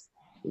his,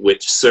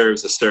 which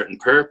serves a certain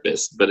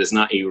purpose, but is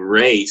not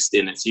erased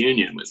in its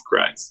union with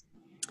Christ.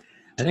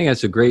 I think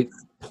that's a great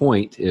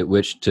point at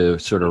which to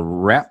sort of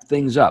wrap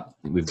things up.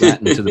 We've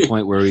gotten to the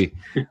point where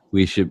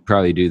we should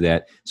probably do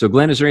that. So,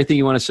 Glenn, is there anything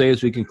you want to say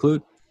as we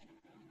conclude?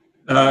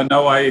 No,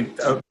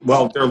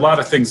 well, there are a lot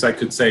of things I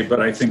could say, but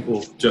I think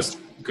we'll just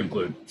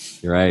conclude.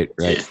 Right.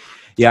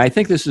 Yeah, I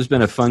think this has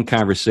been a fun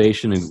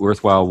conversation and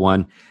worthwhile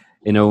one.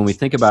 You know, when we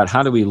think about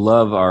how do we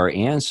love our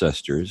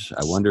ancestors,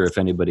 I wonder if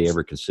anybody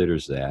ever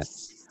considers that.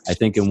 I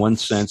think in one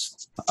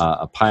sense,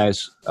 a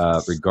pious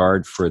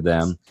regard for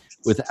them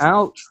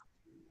without,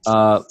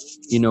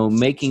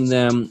 making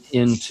them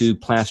into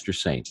plaster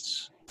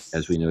saints,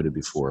 as we noted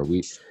before.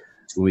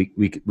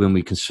 When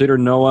we consider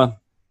Noah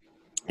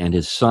and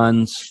his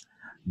sons,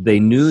 they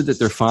knew that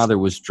their father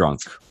was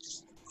drunk,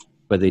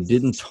 but they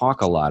didn't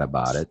talk a lot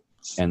about it,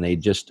 and they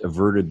just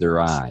averted their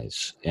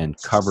eyes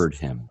and covered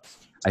him.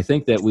 I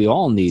think that we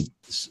all need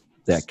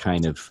that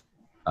kind of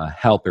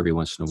help every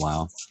once in a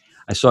while.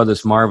 I saw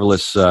this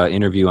marvelous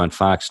interview on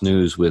Fox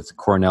News with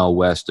Cornel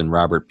West and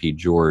Robert P.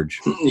 George.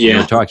 Yeah.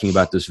 They're talking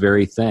about this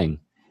very thing,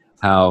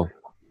 how,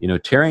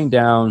 tearing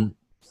down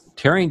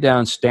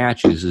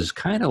statues is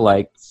kind of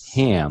like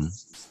Ham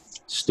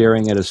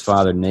staring at his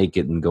father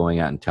naked and going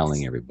out and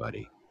telling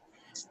everybody.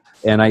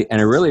 And I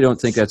really don't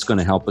think that's going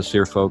to help us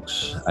here,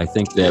 folks. I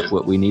think that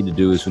what we need to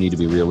do is we need to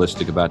be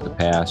realistic about the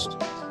past,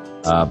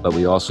 but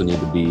we also need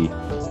to be,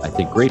 I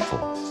think, grateful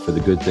for the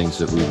good things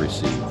that we've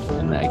received.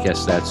 And I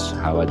guess that's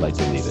how I'd like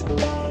to leave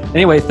it.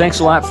 Anyway, thanks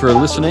a lot for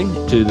listening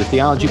to the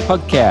Theology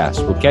Pugcast.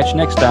 We'll catch you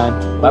next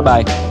time.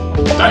 Bye-bye.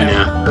 Bye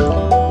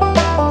now.